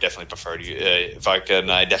definitely prefer if I can.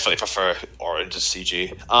 I definitely prefer Orange's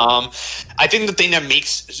CG. I think the thing that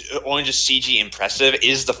makes Orange's CG impressive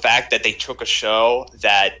is the fact that they took a show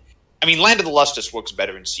that, I mean, Land of the Lustrous works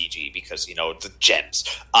better in CG because, you know, the gems.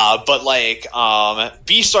 But like,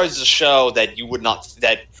 Beastars is a show that you would not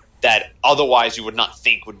that otherwise you would not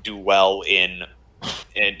think would do well in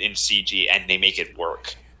CG, and they make it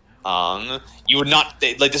work. You would not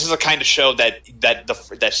like. This is a kind of show that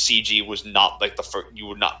CG was not like you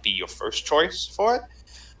would not be your first choice for it,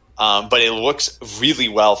 but it looks really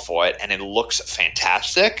well for it, and it looks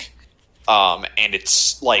fantastic. And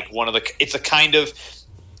it's like it's a kind of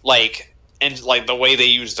like, and like the way they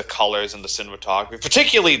use the colors and the cinematography,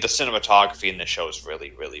 particularly the cinematography in the show is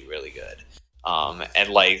really, really, really good. And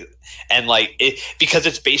it, because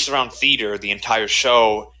it's based around theater, the entire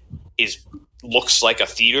show looks like a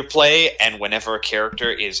theater play, and whenever a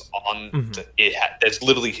character is on, there's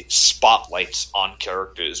literally spotlights on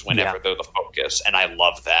characters whenever they're the focus, and I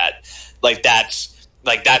love that. Like that's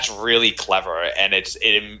Like that's really clever, and I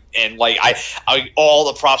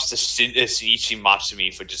all the props to Shinichi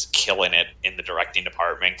Matsumi for just killing it in the directing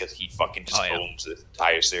department because he fucking just owns the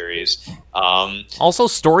entire series. Also,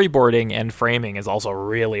 storyboarding and framing is also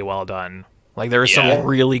really well done. Like there are some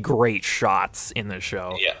really great shots in the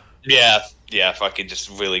show. Yeah, fucking just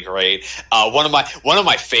really great. One of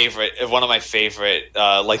my favorite,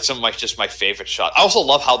 like some of my favorite shots. I also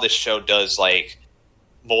love how this show does like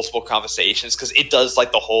multiple conversations because it does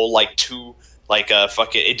like the whole like two like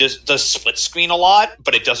it does split screen a lot,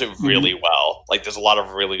 but it does it really well. Like there's a lot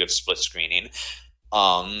of really good split screening.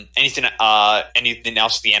 Anything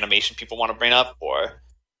else the animation people want to bring up or?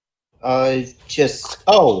 I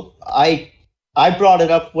brought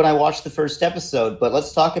it up when I watched the first episode, but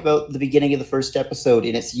let's talk about the beginning of the first episode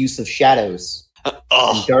in its use of shadows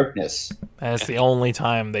and darkness. That's the only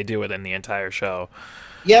time they do it in the entire show.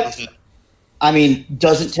 Yep. I mean,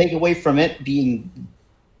 doesn't take away from it being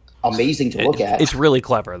amazing to look at. It's really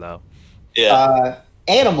clever, though. Yeah.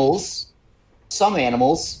 Some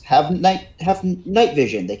animals have night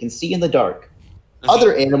vision. They can see in the dark.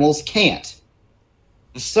 Other animals can't.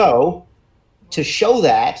 So, to show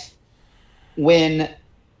that, when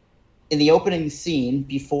in the opening scene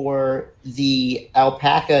before the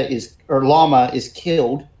llama is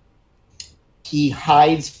killed, he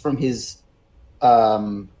hides from his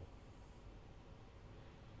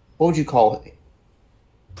what would you call it?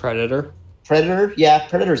 Predator? Yeah,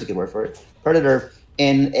 predator is a good word for it. Predator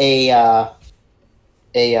in a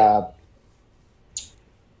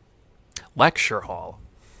lecture hall.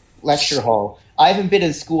 I haven't been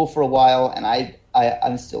in school for a while, and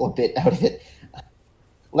I'm still a bit out of it.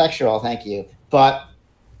 Lecture hall, thank you. But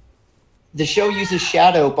the show uses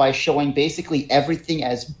shadow by showing basically everything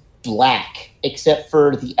as black, except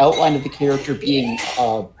for the outline of the character being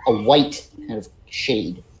a white kind of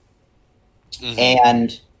shade.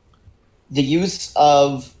 And the use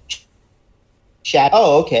of shadow.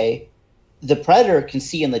 Oh, okay. The predator can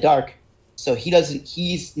see in the dark, so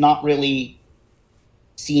he's not really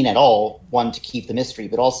seen at all. One, to keep the mystery,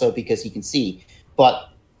 but also because he can see.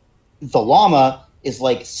 But the llama is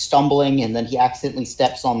like stumbling, and then he accidentally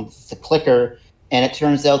steps on the clicker, and it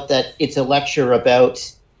turns out that it's a lecture about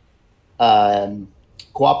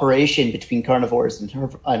cooperation between carnivores and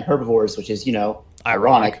herbivores, which is,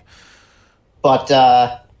 ironic. But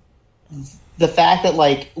the fact that,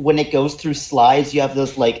 like, when it goes through slides, you have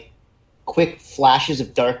those, like, quick flashes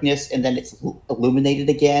of darkness, and then it's illuminated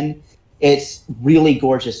again. It's really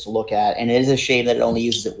gorgeous to look at, and it is a shame that it only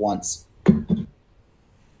uses it once.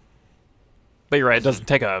 But you're right,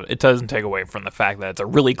 it doesn't take away from the fact that it's a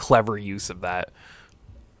really clever use of that.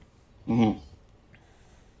 The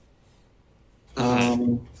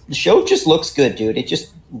show just looks good, dude. It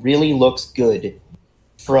just really looks good.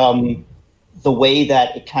 From the way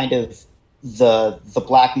that it kind of the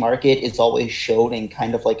black market is always shown in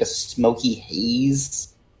kind of like a smoky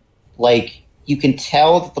haze. Like, you can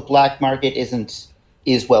tell that the black market is a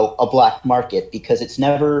black market because it's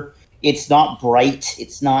not bright,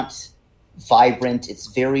 it's not vibrant, it's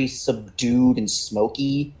very subdued and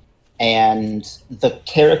smoky, and the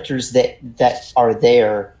characters that are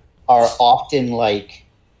there are often like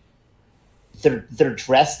they're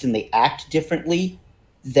dressed and they act differently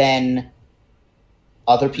than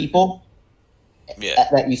other people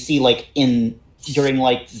that you see like during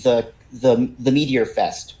like the Meteor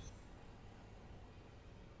Fest.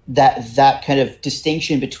 That kind of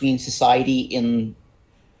distinction between society in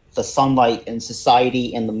the sunlight and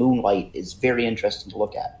society in the moonlight is very interesting to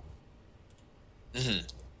look at.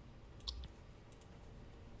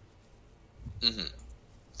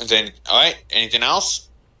 And then, all right, anything else?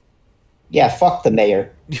 Yeah, fuck the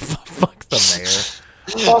mayor. Fuck the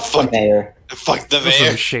mayor. Fuck the mayor. Fuck the This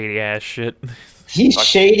mayor. is shady ass shit. He's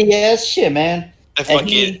shady ass shit, man.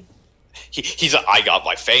 He's I got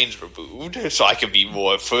my fangs removed so I can be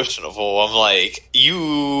more personable. I'm like,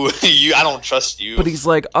 you I don't trust you. But he's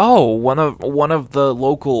like, oh, one of the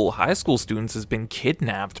local high school students has been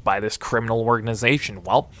kidnapped by this criminal organization.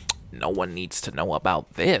 Well, no one needs to know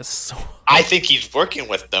about this. I think he's working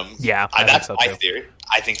with them. Yeah, that's my theory.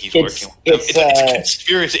 I think he's working with them. It's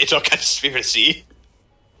conspiracy. It's a conspiracy.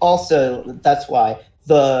 Also, that's why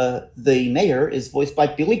the mayor is voiced by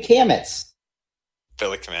Billy Kametz.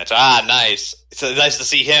 Billy Kametz. Ah, nice. It's nice to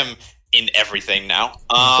see him in everything now.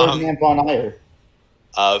 Ferdinand Von Ayer.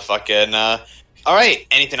 All right.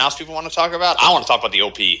 Anything else people want to talk about? I want to talk about the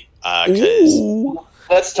OP.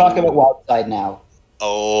 Let's talk about Wildside now.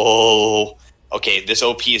 Oh, okay. This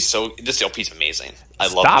OP is amazing. I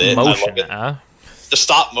love it. Stop motion, huh? the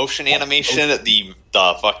stop motion animation, the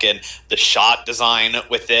shot design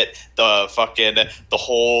with it, how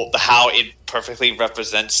it perfectly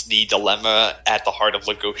represents the dilemma at the heart of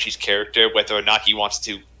Legoshi's character, whether or not he wants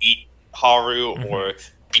to eat Haru or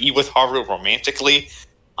be with Haru romantically.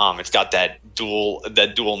 It's got that dual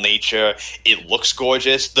nature. It looks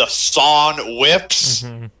gorgeous. The song whips,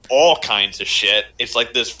 all kinds of shit. It's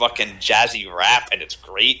like this fucking jazzy rap, and it's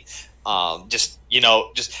great. This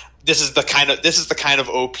is the kind of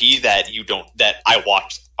OP that I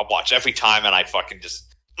watch every time, and I fucking just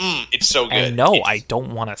it's so good. And no, I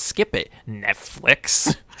don't want to skip it.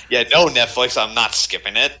 Netflix. Yeah, no Netflix. I'm not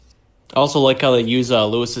skipping it. I also like how they use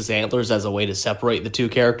Lewis's antlers as a way to separate the two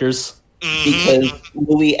characters. Because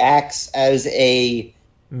Louis acts as a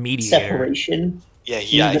Mediator. separation. Yeah,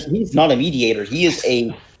 he's not a mediator. He is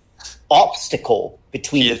a obstacle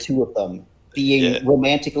between the two of them, being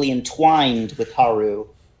romantically entwined with Haru.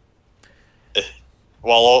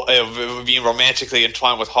 While being romantically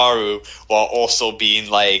entwined with Haru, while also being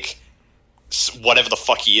like whatever the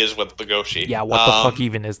fuck he is with Legoshi. Yeah, what the fuck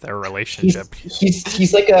even is their relationship?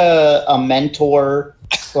 He's like a mentor.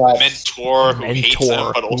 Mentor who hates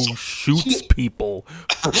him, but also shoots people.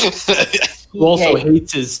 Who also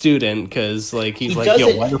hates his student because, like, he's like,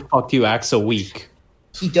 "Yo, why the fuck do you act so weak?"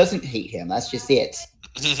 He doesn't hate him. That's just it.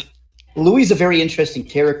 Louis is a very interesting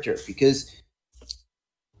character because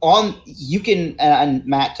and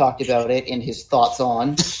Matt talked about it in his thoughts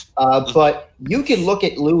on, but you can look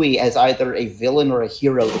at Louis as either a villain or a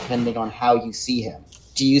hero depending on how you see him.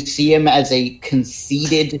 Do you see him as a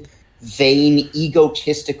conceited, vain,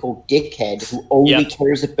 egotistical dickhead who only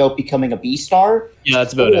cares about becoming a Beastar? Yeah,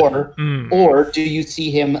 that's about it. Or do you see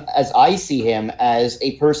him, as I see him, as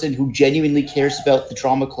a person who genuinely cares about the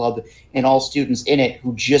drama club and all students in it,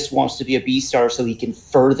 who just wants to be a Beastar so he can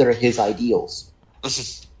further his ideals?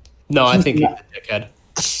 No, I think he's a dickhead.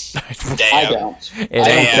 I don't. It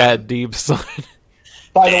ain't that deep, son.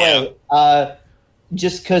 By the way,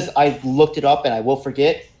 just because I looked it up and I will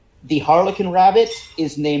forget, the Harlequin Rabbit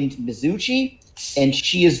is named Mizuchi, and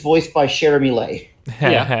she is voiced by Jeremy Lay.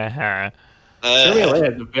 Yeah. Jeremy Lay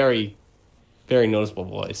has a very, very noticeable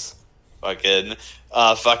voice. But yeah,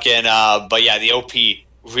 the OP,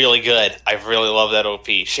 really good. I really love that OP.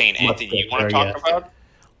 Shane, anything you want to talk about?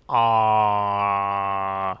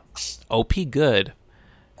 OP good.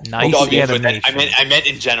 Nice animation. I meant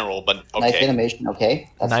in general, but okay. Nice animation, okay.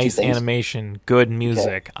 That's nice animation, good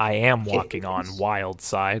music. Okay. I am walking on wild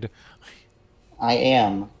side. I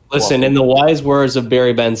am. Listen, in the wise words of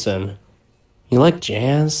Barry Benson, you like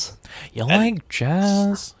jazz? Like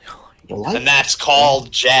jazz? And that's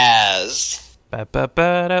called jazz. Fuck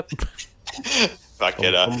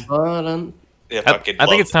it up. I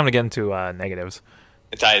think it's time to get into negatives.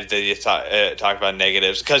 Talk about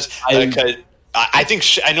negatives because I think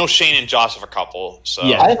I know Shane and Josh have a couple. So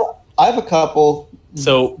yeah, I have a couple.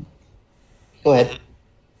 So go ahead.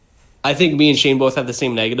 I think me and Shane both have the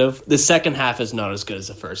same negative. The second half is not as good as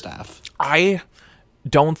the first half. I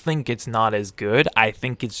don't think it's not as good. I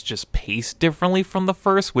think it's just paced differently from the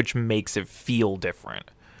first, which makes it feel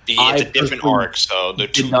different. It's a different arc, so the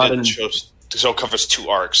show covers two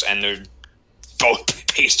arcs, and they're both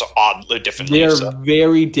paced oddly differently. They're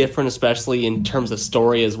very different, especially in terms of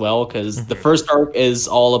story as well, because the first arc is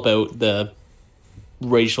all about the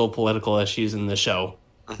racial, political issues in the show.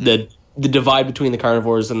 The divide between the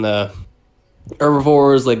carnivores and the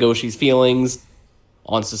herbivores, Legoshi's feelings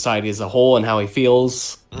on society as a whole and how he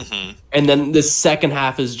feels. And then the second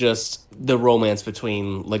half is just the romance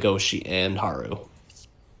between Legoshi and Haru.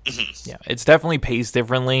 Yeah, it's definitely paced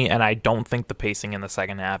differently, and I don't think the pacing in the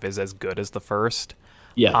second half is as good as the first.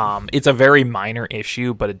 Yeah. It's a very minor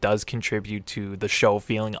issue, but it does contribute to the show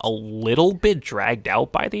feeling a little bit dragged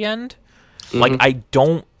out by the end. Like, I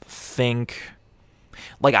don't think...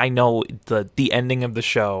 Like, I know the ending of the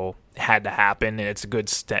show had to happen, and it's a good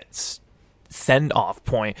send-off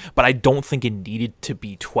point, but I don't think it needed to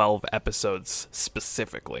be 12 episodes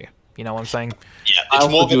specifically. You know what I'm saying? Yeah, I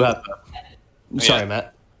also do have... Sorry,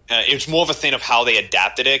 Matt. It's more of a thing of how they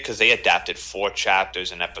adapted it, because they adapted 4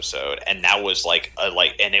 chapters an episode, and that was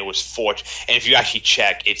and it was 4. And if you actually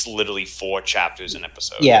check, it's literally 4 chapters an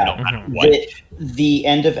episode. Yeah, no matter what. The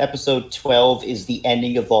end of episode 12 is the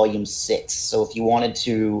ending of volume 6. So if you wanted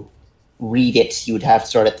to read it, you would have to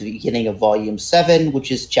start at the beginning of volume 7,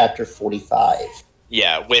 which is chapter 45.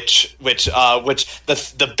 Yeah, which the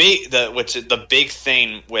big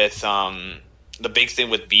thing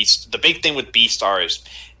with Beastars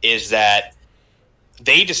is that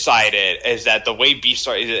they decided is that the way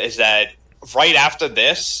Beastar is that right after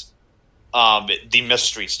this, the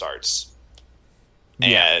mystery starts.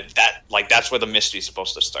 and that's where the mystery's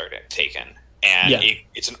supposed to start taken. And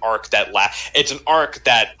it's an arc that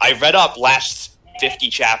I read up lasts 50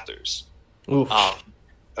 chapters.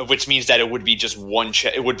 Which means that it would be just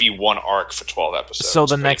it would be one arc for 12 episodes. So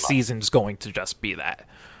the next season is going to just be that.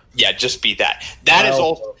 Yeah, just be that. That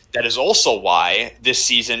is also why this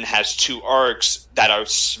season has 2 arcs that are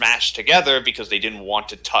smashed together, because they didn't want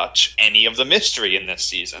to touch any of the mystery in this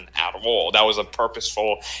season at all. That was a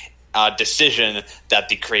purposeful decision that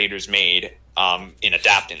the creators made in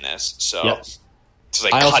adapting this. So,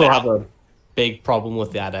 I also have a big problem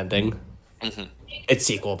with that ending. Mm-hmm. It's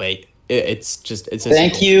sequel bait. It's a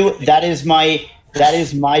Thank you. That is my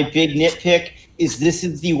big nitpick. This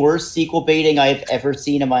is the worst sequel baiting I've ever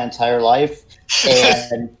seen in my entire life.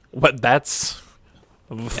 And but that's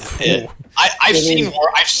I've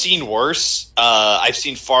seen worse. I've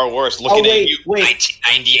seen far worse. Looking at you,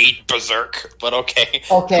 1998 Berserk. But okay.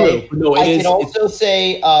 Okay. No, I can also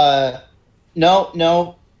say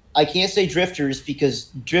no. I can't say Drifters, because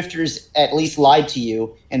Drifters at least lied to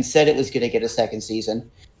you and said it was going to get a second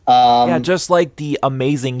season. Just like the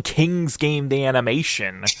Amazing Kings game, the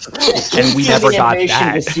animation, and we never got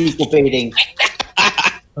that. Was sequel baiting.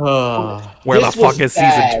 Where the fuck is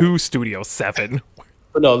bad. Season 2, Studio 7?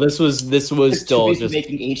 No, this was still just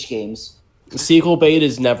making H games. Sequel bait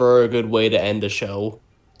is never a good way to end a show,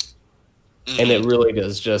 and it really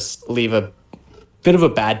does just leave a bit of a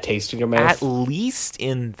bad taste in your mouth. At least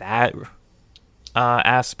in that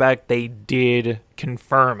aspect, they did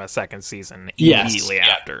confirm a second season immediately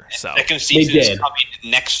after. So second season is coming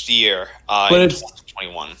next year, but in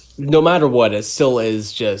 2021. No matter what, it still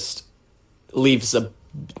is just leaves a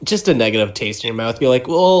negative taste in your mouth. You're like,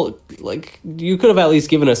 well, like you could have at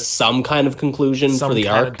least given us some kind of conclusion for the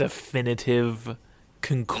arc, definitive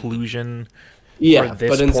conclusion. For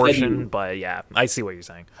this portion. But yeah, I see what you're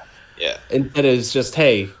saying. Yeah, instead it's just,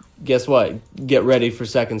 hey, guess what? Get ready for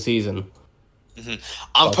second season. Mm-hmm.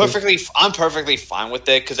 I'm perfectly fine with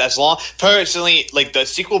it, because personally, like, the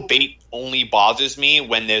sequel bait only bothers me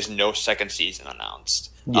when there's no second season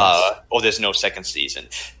announced, or there's no second season.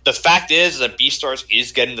 The fact is that Beastars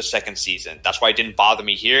is getting the second season. That's why it didn't bother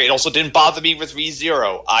me here. It also didn't bother me with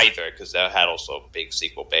ReZero either, because that had also big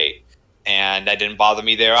sequel bait, and that didn't bother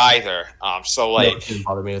me there either. It didn't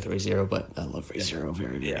bother me with ReZero, but I love ReZero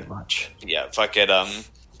very, very much. Yeah, fuck it.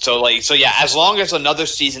 So as long as another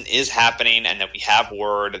season is happening, and that we have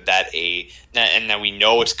word that we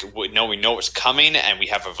know it's coming, and we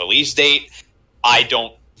have a release date, I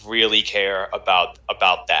don't really care about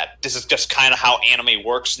that. This is just kind of how anime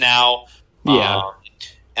works now. Yeah.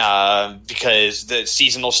 Because the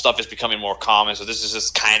seasonal stuff is becoming more common, so this is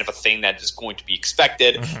just kind of a thing that is going to be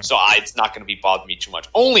expected. Mm-hmm. So it's not going to be bothering me too much.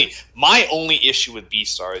 My only issue with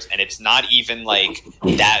Beastars, and it's not even like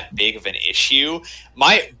that big of an issue.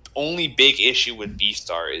 My only big issue with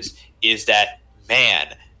Beastars is that,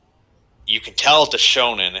 man, you can tell it's a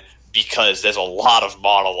shonen because there's a lot of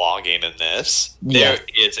monologuing in this. Yeah. There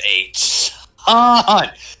is a ton.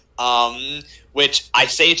 Which I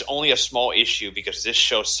say it's only a small issue because this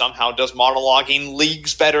show somehow does monologuing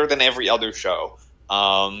leagues better than every other show.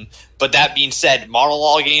 But that being said,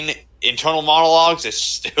 internal monologues is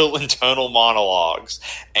still internal monologues.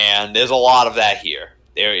 And there's a lot of that here.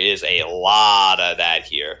 There is a lot of that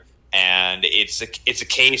here. And it's a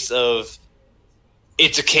case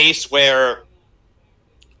where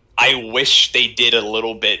I wish they did a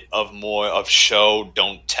little bit of more of show,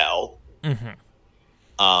 don't tell. Mm-hmm.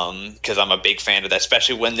 Because I'm a big fan of that,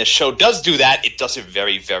 especially when this show does do that. It does it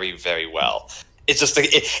very, very, very well. It's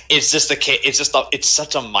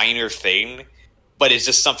such a minor thing, but it's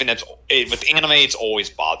just something with anime. It's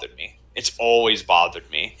always bothered me. It's always bothered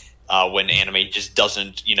me when anime just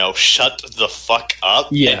doesn't, shut the fuck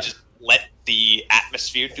up and just let the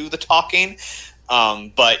atmosphere do the talking.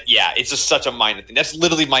 But yeah, it's just such a minor thing. That's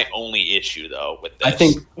literally my only issue, though, with this. I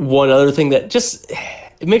think one other thing that just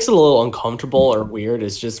it makes it a little uncomfortable or weird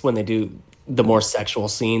is just when they do the more sexual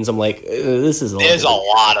scenes. I'm like, this is. There's a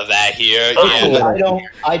lot of that here. Yeah.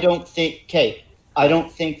 I don't think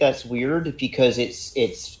that's weird because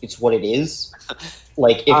it's what it is.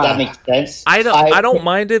 Like, if that makes sense. I don't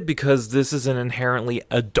mind it because this is an inherently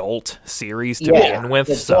adult series to begin with.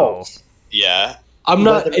 Adult. So yeah. I'm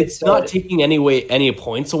not. It's not taking any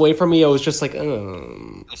points away from me. I was just like,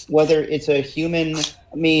 whether it's a human.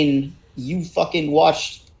 I mean, you fucking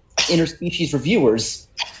watched interspecies reviewers.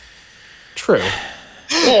 True.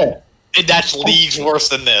 Yeah. And that's leagues worse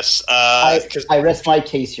than this. I rest my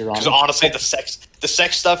case, Your Honor. Because honestly, the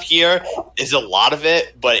sex stuff here is a lot of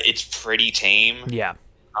it, but it's pretty tame. Yeah.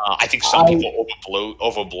 I think some people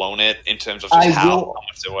overblown it in terms of just how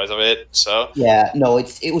much there was of it. So yeah, no,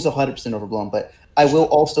 it was 100% overblown. But I will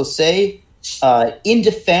also say, in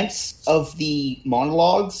defense of the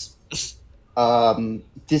monologues,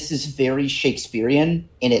 this is very Shakespearean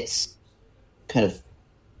in its kind of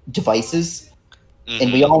devices,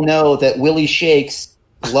 and we all know that Willie Shakes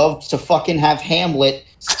loved to fucking have Hamlet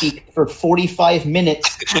speak for 45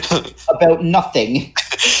 minutes about nothing,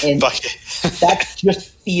 and that's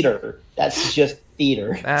just theater. That's just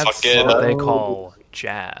theater. That's Fucking, what they call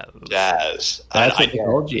jazz. Jazz. That's what they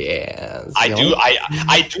call jazz.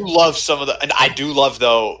 I do love some of the, and I do love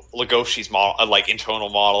though Legoshi's like internal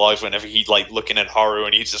monologues whenever he's like looking at Haru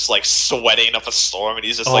and he's just like sweating up a storm and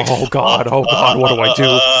he's just like, oh god, what do I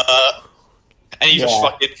do? And he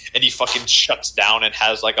just fucking shuts down and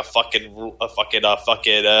has like a fucking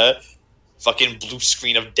blue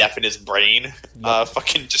screen of death in his brain.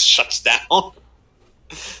 Fucking just shuts down.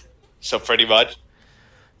 So pretty much.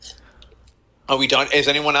 Are we done? Is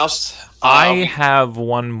anyone else? I have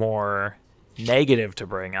one more negative to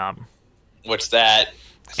bring up. What's that?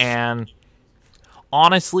 And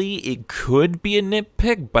honestly, it could be a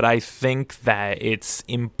nitpick, but I think that it's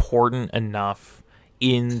important enough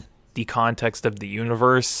in the context of the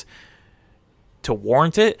universe to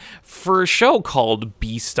warrant it. For a show called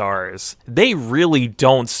Beastars, they really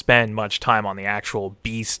don't spend much time on the actual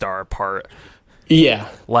Beastar part. Yeah.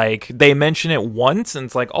 Like, they mention it once, and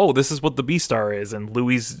it's like, oh, this is what the Beastar is, and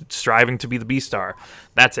Louis striving to be the Beastar.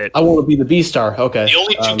 That's it. I want to be the Beastar. Okay. The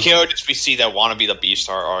only two characters we see that want to be the Beastar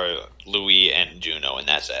are Louis and Juno, and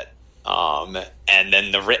that's it. And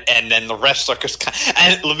then the rest are just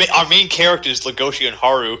and our main characters, Legoshi and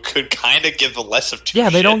Haru, could kind of give the less of two. Yeah,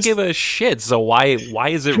 they shits. don't give a shit. So why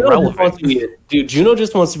is it Juno relevant? Dude, Juno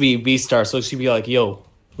just wants to be Beastar, so she'd be like, "Yo,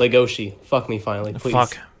 Legoshi, fuck me finally, please."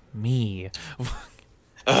 Fuck me.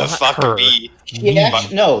 Fuck her. me.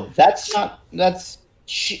 No, that's not. That's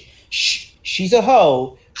she's a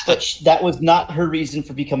hoe, but that was not her reason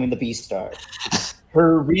for becoming the Beastar.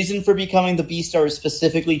 Her reason for becoming the Beastar is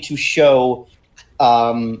specifically to show.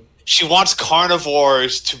 She wants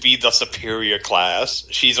carnivores to be the superior class.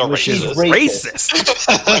 She's a racist.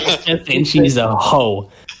 Racist. And she's a hoe.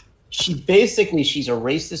 She's a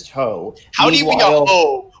racist hoe. How do you be a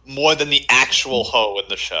hoe more than the actual hoe in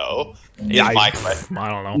the show? Yeah, I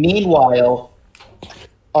don't know. Meanwhile,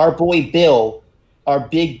 our boy Bill, our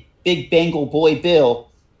big Bengal boy Bill,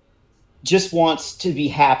 just wants to be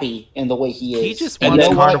happy in the way he is. He just wants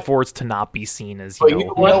carnivores to not be seen as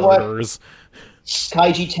murderers.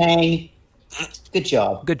 Kaiji Tang, good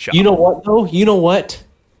job. Good job. You know what, though? You know what?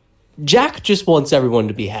 Jack just wants everyone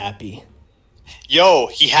to be happy. Yo,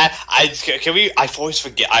 he had. I always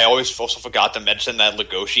forget. I always also forgot to mention that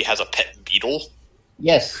Legoshi has a pet beetle.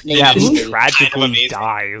 Yes. Yeah, who Kind of tragically amazing.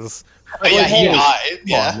 dies. Yeah, he hey, died.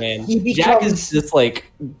 Yeah. Come on, man. He becomes- Jack is just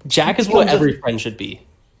like Jack is what every friend should be.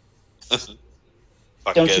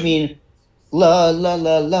 Don't you mean la la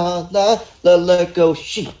la la la la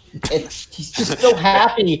Legoshi? He's just so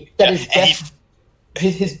happy that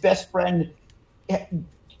his best friend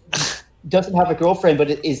doesn't have a girlfriend, but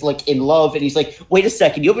is like in love, and he's like, wait a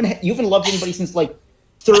second, you haven't loved anybody since like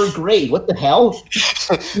 3rd grade. What the hell?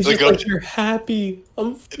 He's just like, you're happy.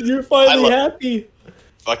 You're finally happy.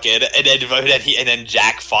 Fucking and then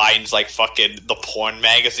Jack finds like fucking the porn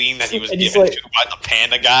magazine that he was given like, to by the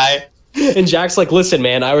panda guy. And Jack's like, listen,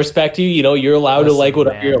 man, I respect you. You know, you're allowed to like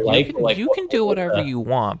whatever you're like. You can do whatever you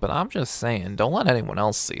want, but I'm just saying, don't let anyone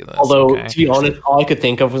else see this. Although, okay? to be honest, all I could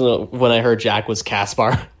think of when I heard Jack was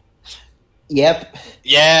Caspar. Yep.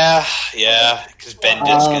 Yeah, because Ben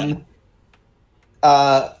Diskin.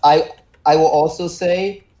 I will also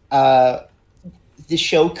say this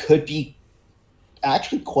show could be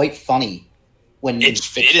actually quite funny when it is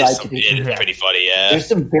pretty funny. Yeah, there's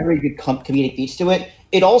some very good comedic beats to it.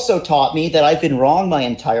 It also taught me that I've been wrong my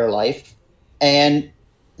entire life, and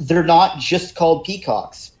they're not just called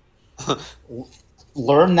peacocks.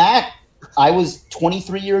 Learn that. I was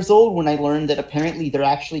 23 years old when I learned that apparently they're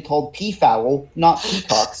actually called peafowl, not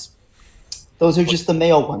peacocks. Those are just the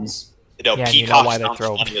male ones. You know, peacocks sounds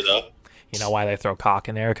funnier, though. You know why they throw cock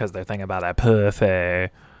in there? Because they're thinking about that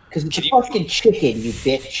pussy. Because it's a fucking chicken, you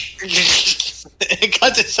bitch.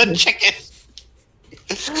 Because it's a chicken.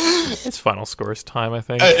 It's final scores time, I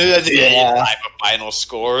think. Yeah. Final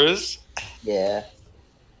scores. Yeah.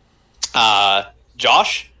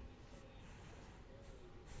 Josh?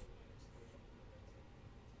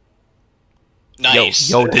 Nice.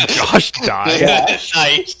 Yo, did Josh die? Yeah.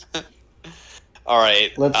 Nice. All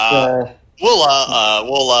right. Let's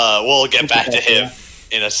we'll get back to him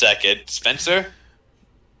in a second. Spencer?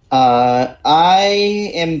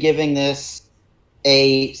 I am giving this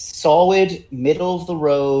a solid middle of the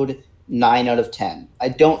road 9 out of 10. I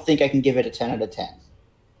don't think I can give it a 10 out of 10.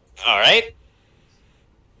 All right.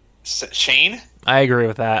 Shane? I agree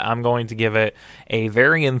with that. I'm going to give it a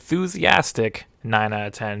very enthusiastic 9 out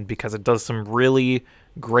of 10 because it does some really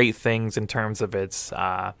great things in terms of its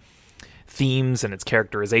themes and its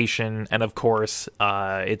characterization, and of course,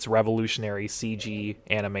 its revolutionary CG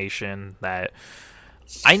animation that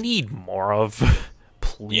I need more of,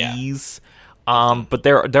 please. Yeah. But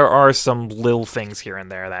there are some little things here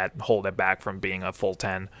and there that hold it back from being a full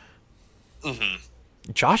 10.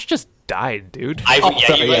 Mm-hmm. Josh just died, dude. I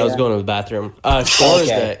was going to the bathroom. Score is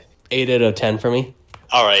at 8 out of 10 for me.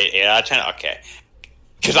 All right, 8 out of 10. Okay.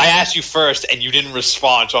 Because I asked you first and you didn't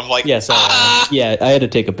respond, so I'm like, yes, yeah, I had to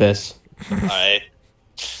take a piss. All right.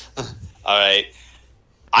 All right.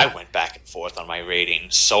 I went back and forth on my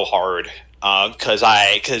rating so hard because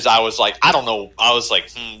I was like, I don't know. I was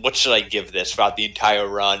like, what should I give this throughout the entire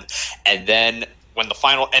run? And then when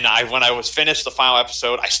I was finished the final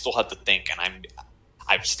episode, I still had to think, and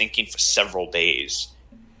I was thinking for several days.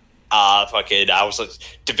 I was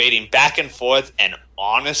debating back and forth, and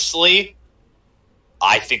honestly,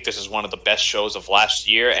 I think this is one of the best shows of last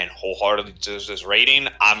year, and wholeheartedly to this rating,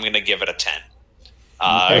 I'm going to give it a 10.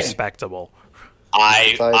 Respectable.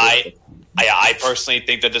 I personally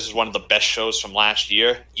think that this is one of the best shows from last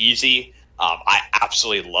year. Easy. I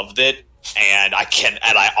absolutely loved it, and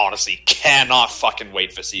I honestly cannot fucking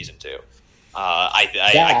wait for season 2.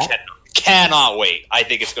 I cannot wait. I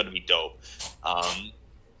think it's going to be dope.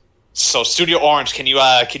 So Studio Orange, can you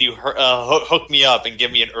hook me up and give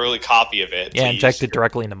me an early copy of it? Yeah, please? inject it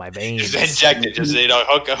directly into my veins. Just inject it. Just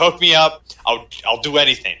hook me up. I'll do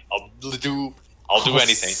anything. I'll do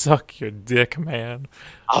anything. Suck your dick, man.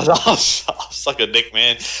 I'll suck a dick,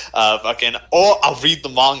 man. Or I'll read the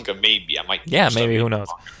manga. Maybe I might. Yeah, maybe. Who knows?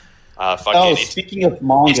 Speaking of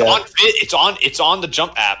manga, it's on the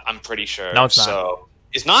Jump app. I'm pretty sure. No, it's not. So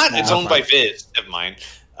it's not. It's owned by Viz. Never mind.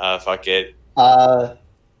 Fuck it.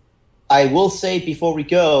 I will say before we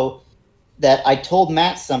go that I told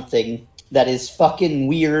Matt something that is fucking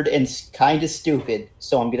weird and kind of stupid.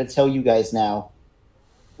 So I'm going to tell you guys now.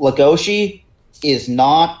 Legoshi is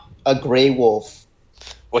not a gray wolf.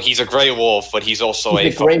 Well, he's a gray wolf, but he's also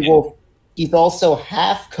a gray wolf. He's also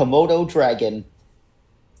half Komodo dragon.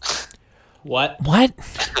 What?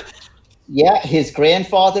 Yeah, his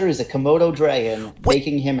grandfather is a Komodo dragon,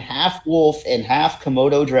 making him half wolf and half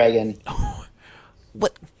Komodo dragon.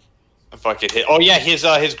 What? Fucking hit. Oh yeah, his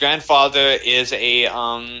grandfather is a is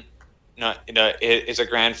a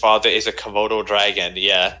Komodo dragon.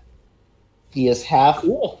 Yeah, he is half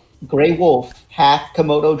gray wolf, half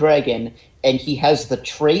Komodo dragon, and he has the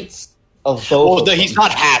traits of both. Well, he's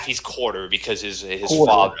not half; he's quarter because his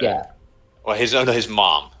father. Yeah. Well, his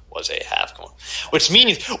mom was a half Komodo, which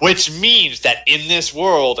means that in this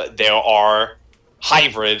world there are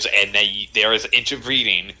hybrids and there is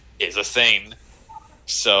interbreeding is a thing.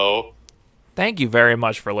 So. Thank you very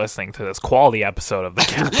much for listening to this quality episode of the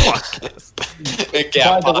G.A.P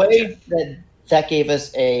podcast. By the way, that gave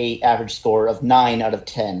us a average score of 9 out of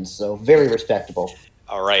 10, so very respectable.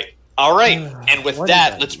 All right. And with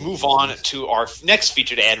that, let's move on to our next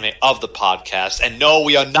featured anime of the podcast. And no,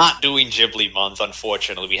 we are not doing Ghibli month,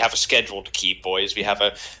 unfortunately. We have a schedule to keep, boys. We have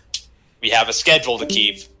a schedule to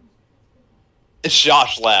keep.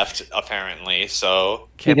 Josh left, apparently, so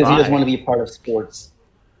because he doesn't want to be a part of sports.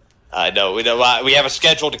 No, we have a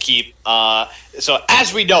schedule to keep. So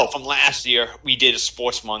as we know from last year, we did a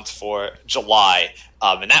sports month for July,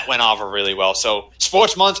 and that went over really well. So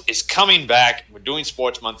sports month is coming back. We're doing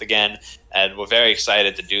sports month again, and we're very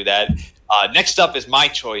excited to do that. Next up is my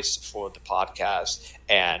choice for the podcast,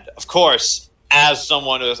 and of course, as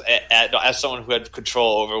someone who had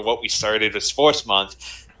control over what we started with sports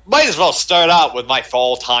month, might as well start out with my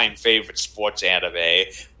all-time favorite sports anime,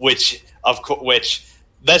 which.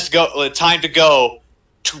 Let's go. Time to go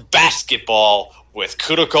to basketball with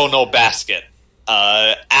Kuroko no Basket.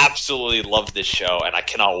 Absolutely love this show, and I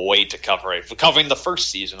cannot wait to cover it. We're covering the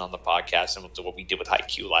first season on the podcast, and what we did with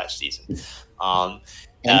Haikyuu last season.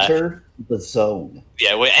 Enter the zone.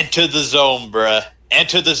 Yeah, we enter the zone, bruh.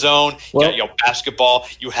 Enter the zone. You got your basketball.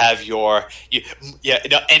 You have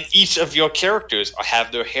and each of your characters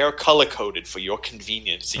have their hair color coded for your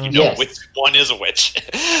convenience, so you know which one is which.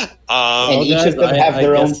 And each of them have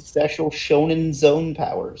their own special shonen zone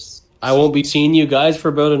powers. I won't be seeing you guys for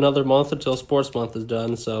about another month until sports month is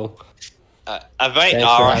done. So, watch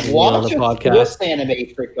a sports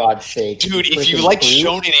anime for God's sake, dude. If you like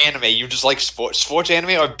shonen anime, you just like sports. Sports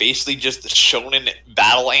anime are basically just the shonen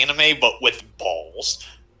battle anime, but with balls.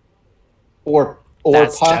 or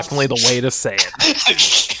That's pucks, definitely the way to say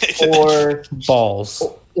it. or Balls.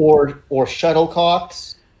 or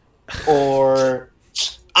shuttlecocks, or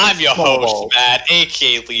I'm your Snowballs. host, Matt,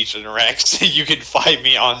 aka Legion Rex. You can find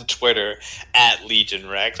me on Twitter at Legion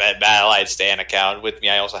Rex, at Matt Allied Stan account. With me,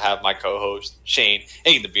 I also have my co-host, Shane,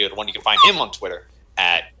 the Bearded One. You can find him on Twitter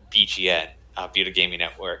at BGN, Bearded Gaming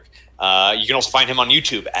Network. You can also find him on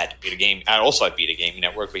YouTube at also at Bearded Gaming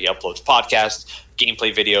Network, where he uploads podcasts,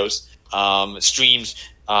 gameplay videos, streams,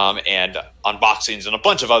 and unboxings, and a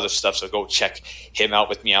bunch of other stuff. So go check him out.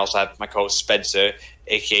 With me, I also have my co-host Spencer,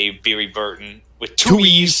 aka Beery Burton, with two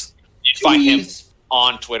E's. You can find him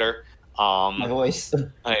on Twitter. My voice.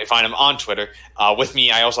 You find him on Twitter. With me,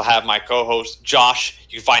 I also have my co-host Josh.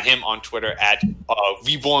 You can find him on Twitter at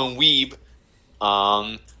Reborn Weeb,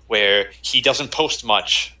 where he doesn't post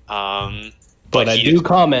much. But I do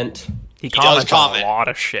comment. He comments on a lot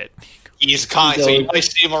of shit. He's kind, so you might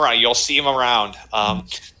see him around. You'll see him around.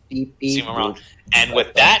 See him around. And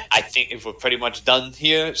with that, I think if we're pretty much done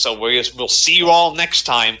here, so we'll see you all next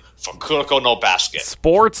time for Kuroko no Basket.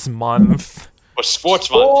 Sports Month. For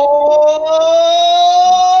Sports Month.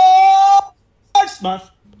 Sports Month.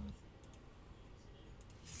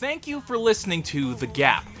 Thank you for listening to The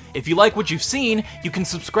G.A.P. If you like what you've seen, you can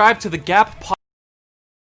subscribe to The G.A.P. podcast.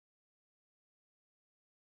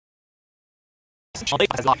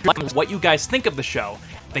 What you guys think of the show.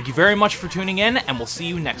 Thank you very much for tuning in, and we'll see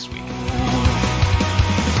you next week.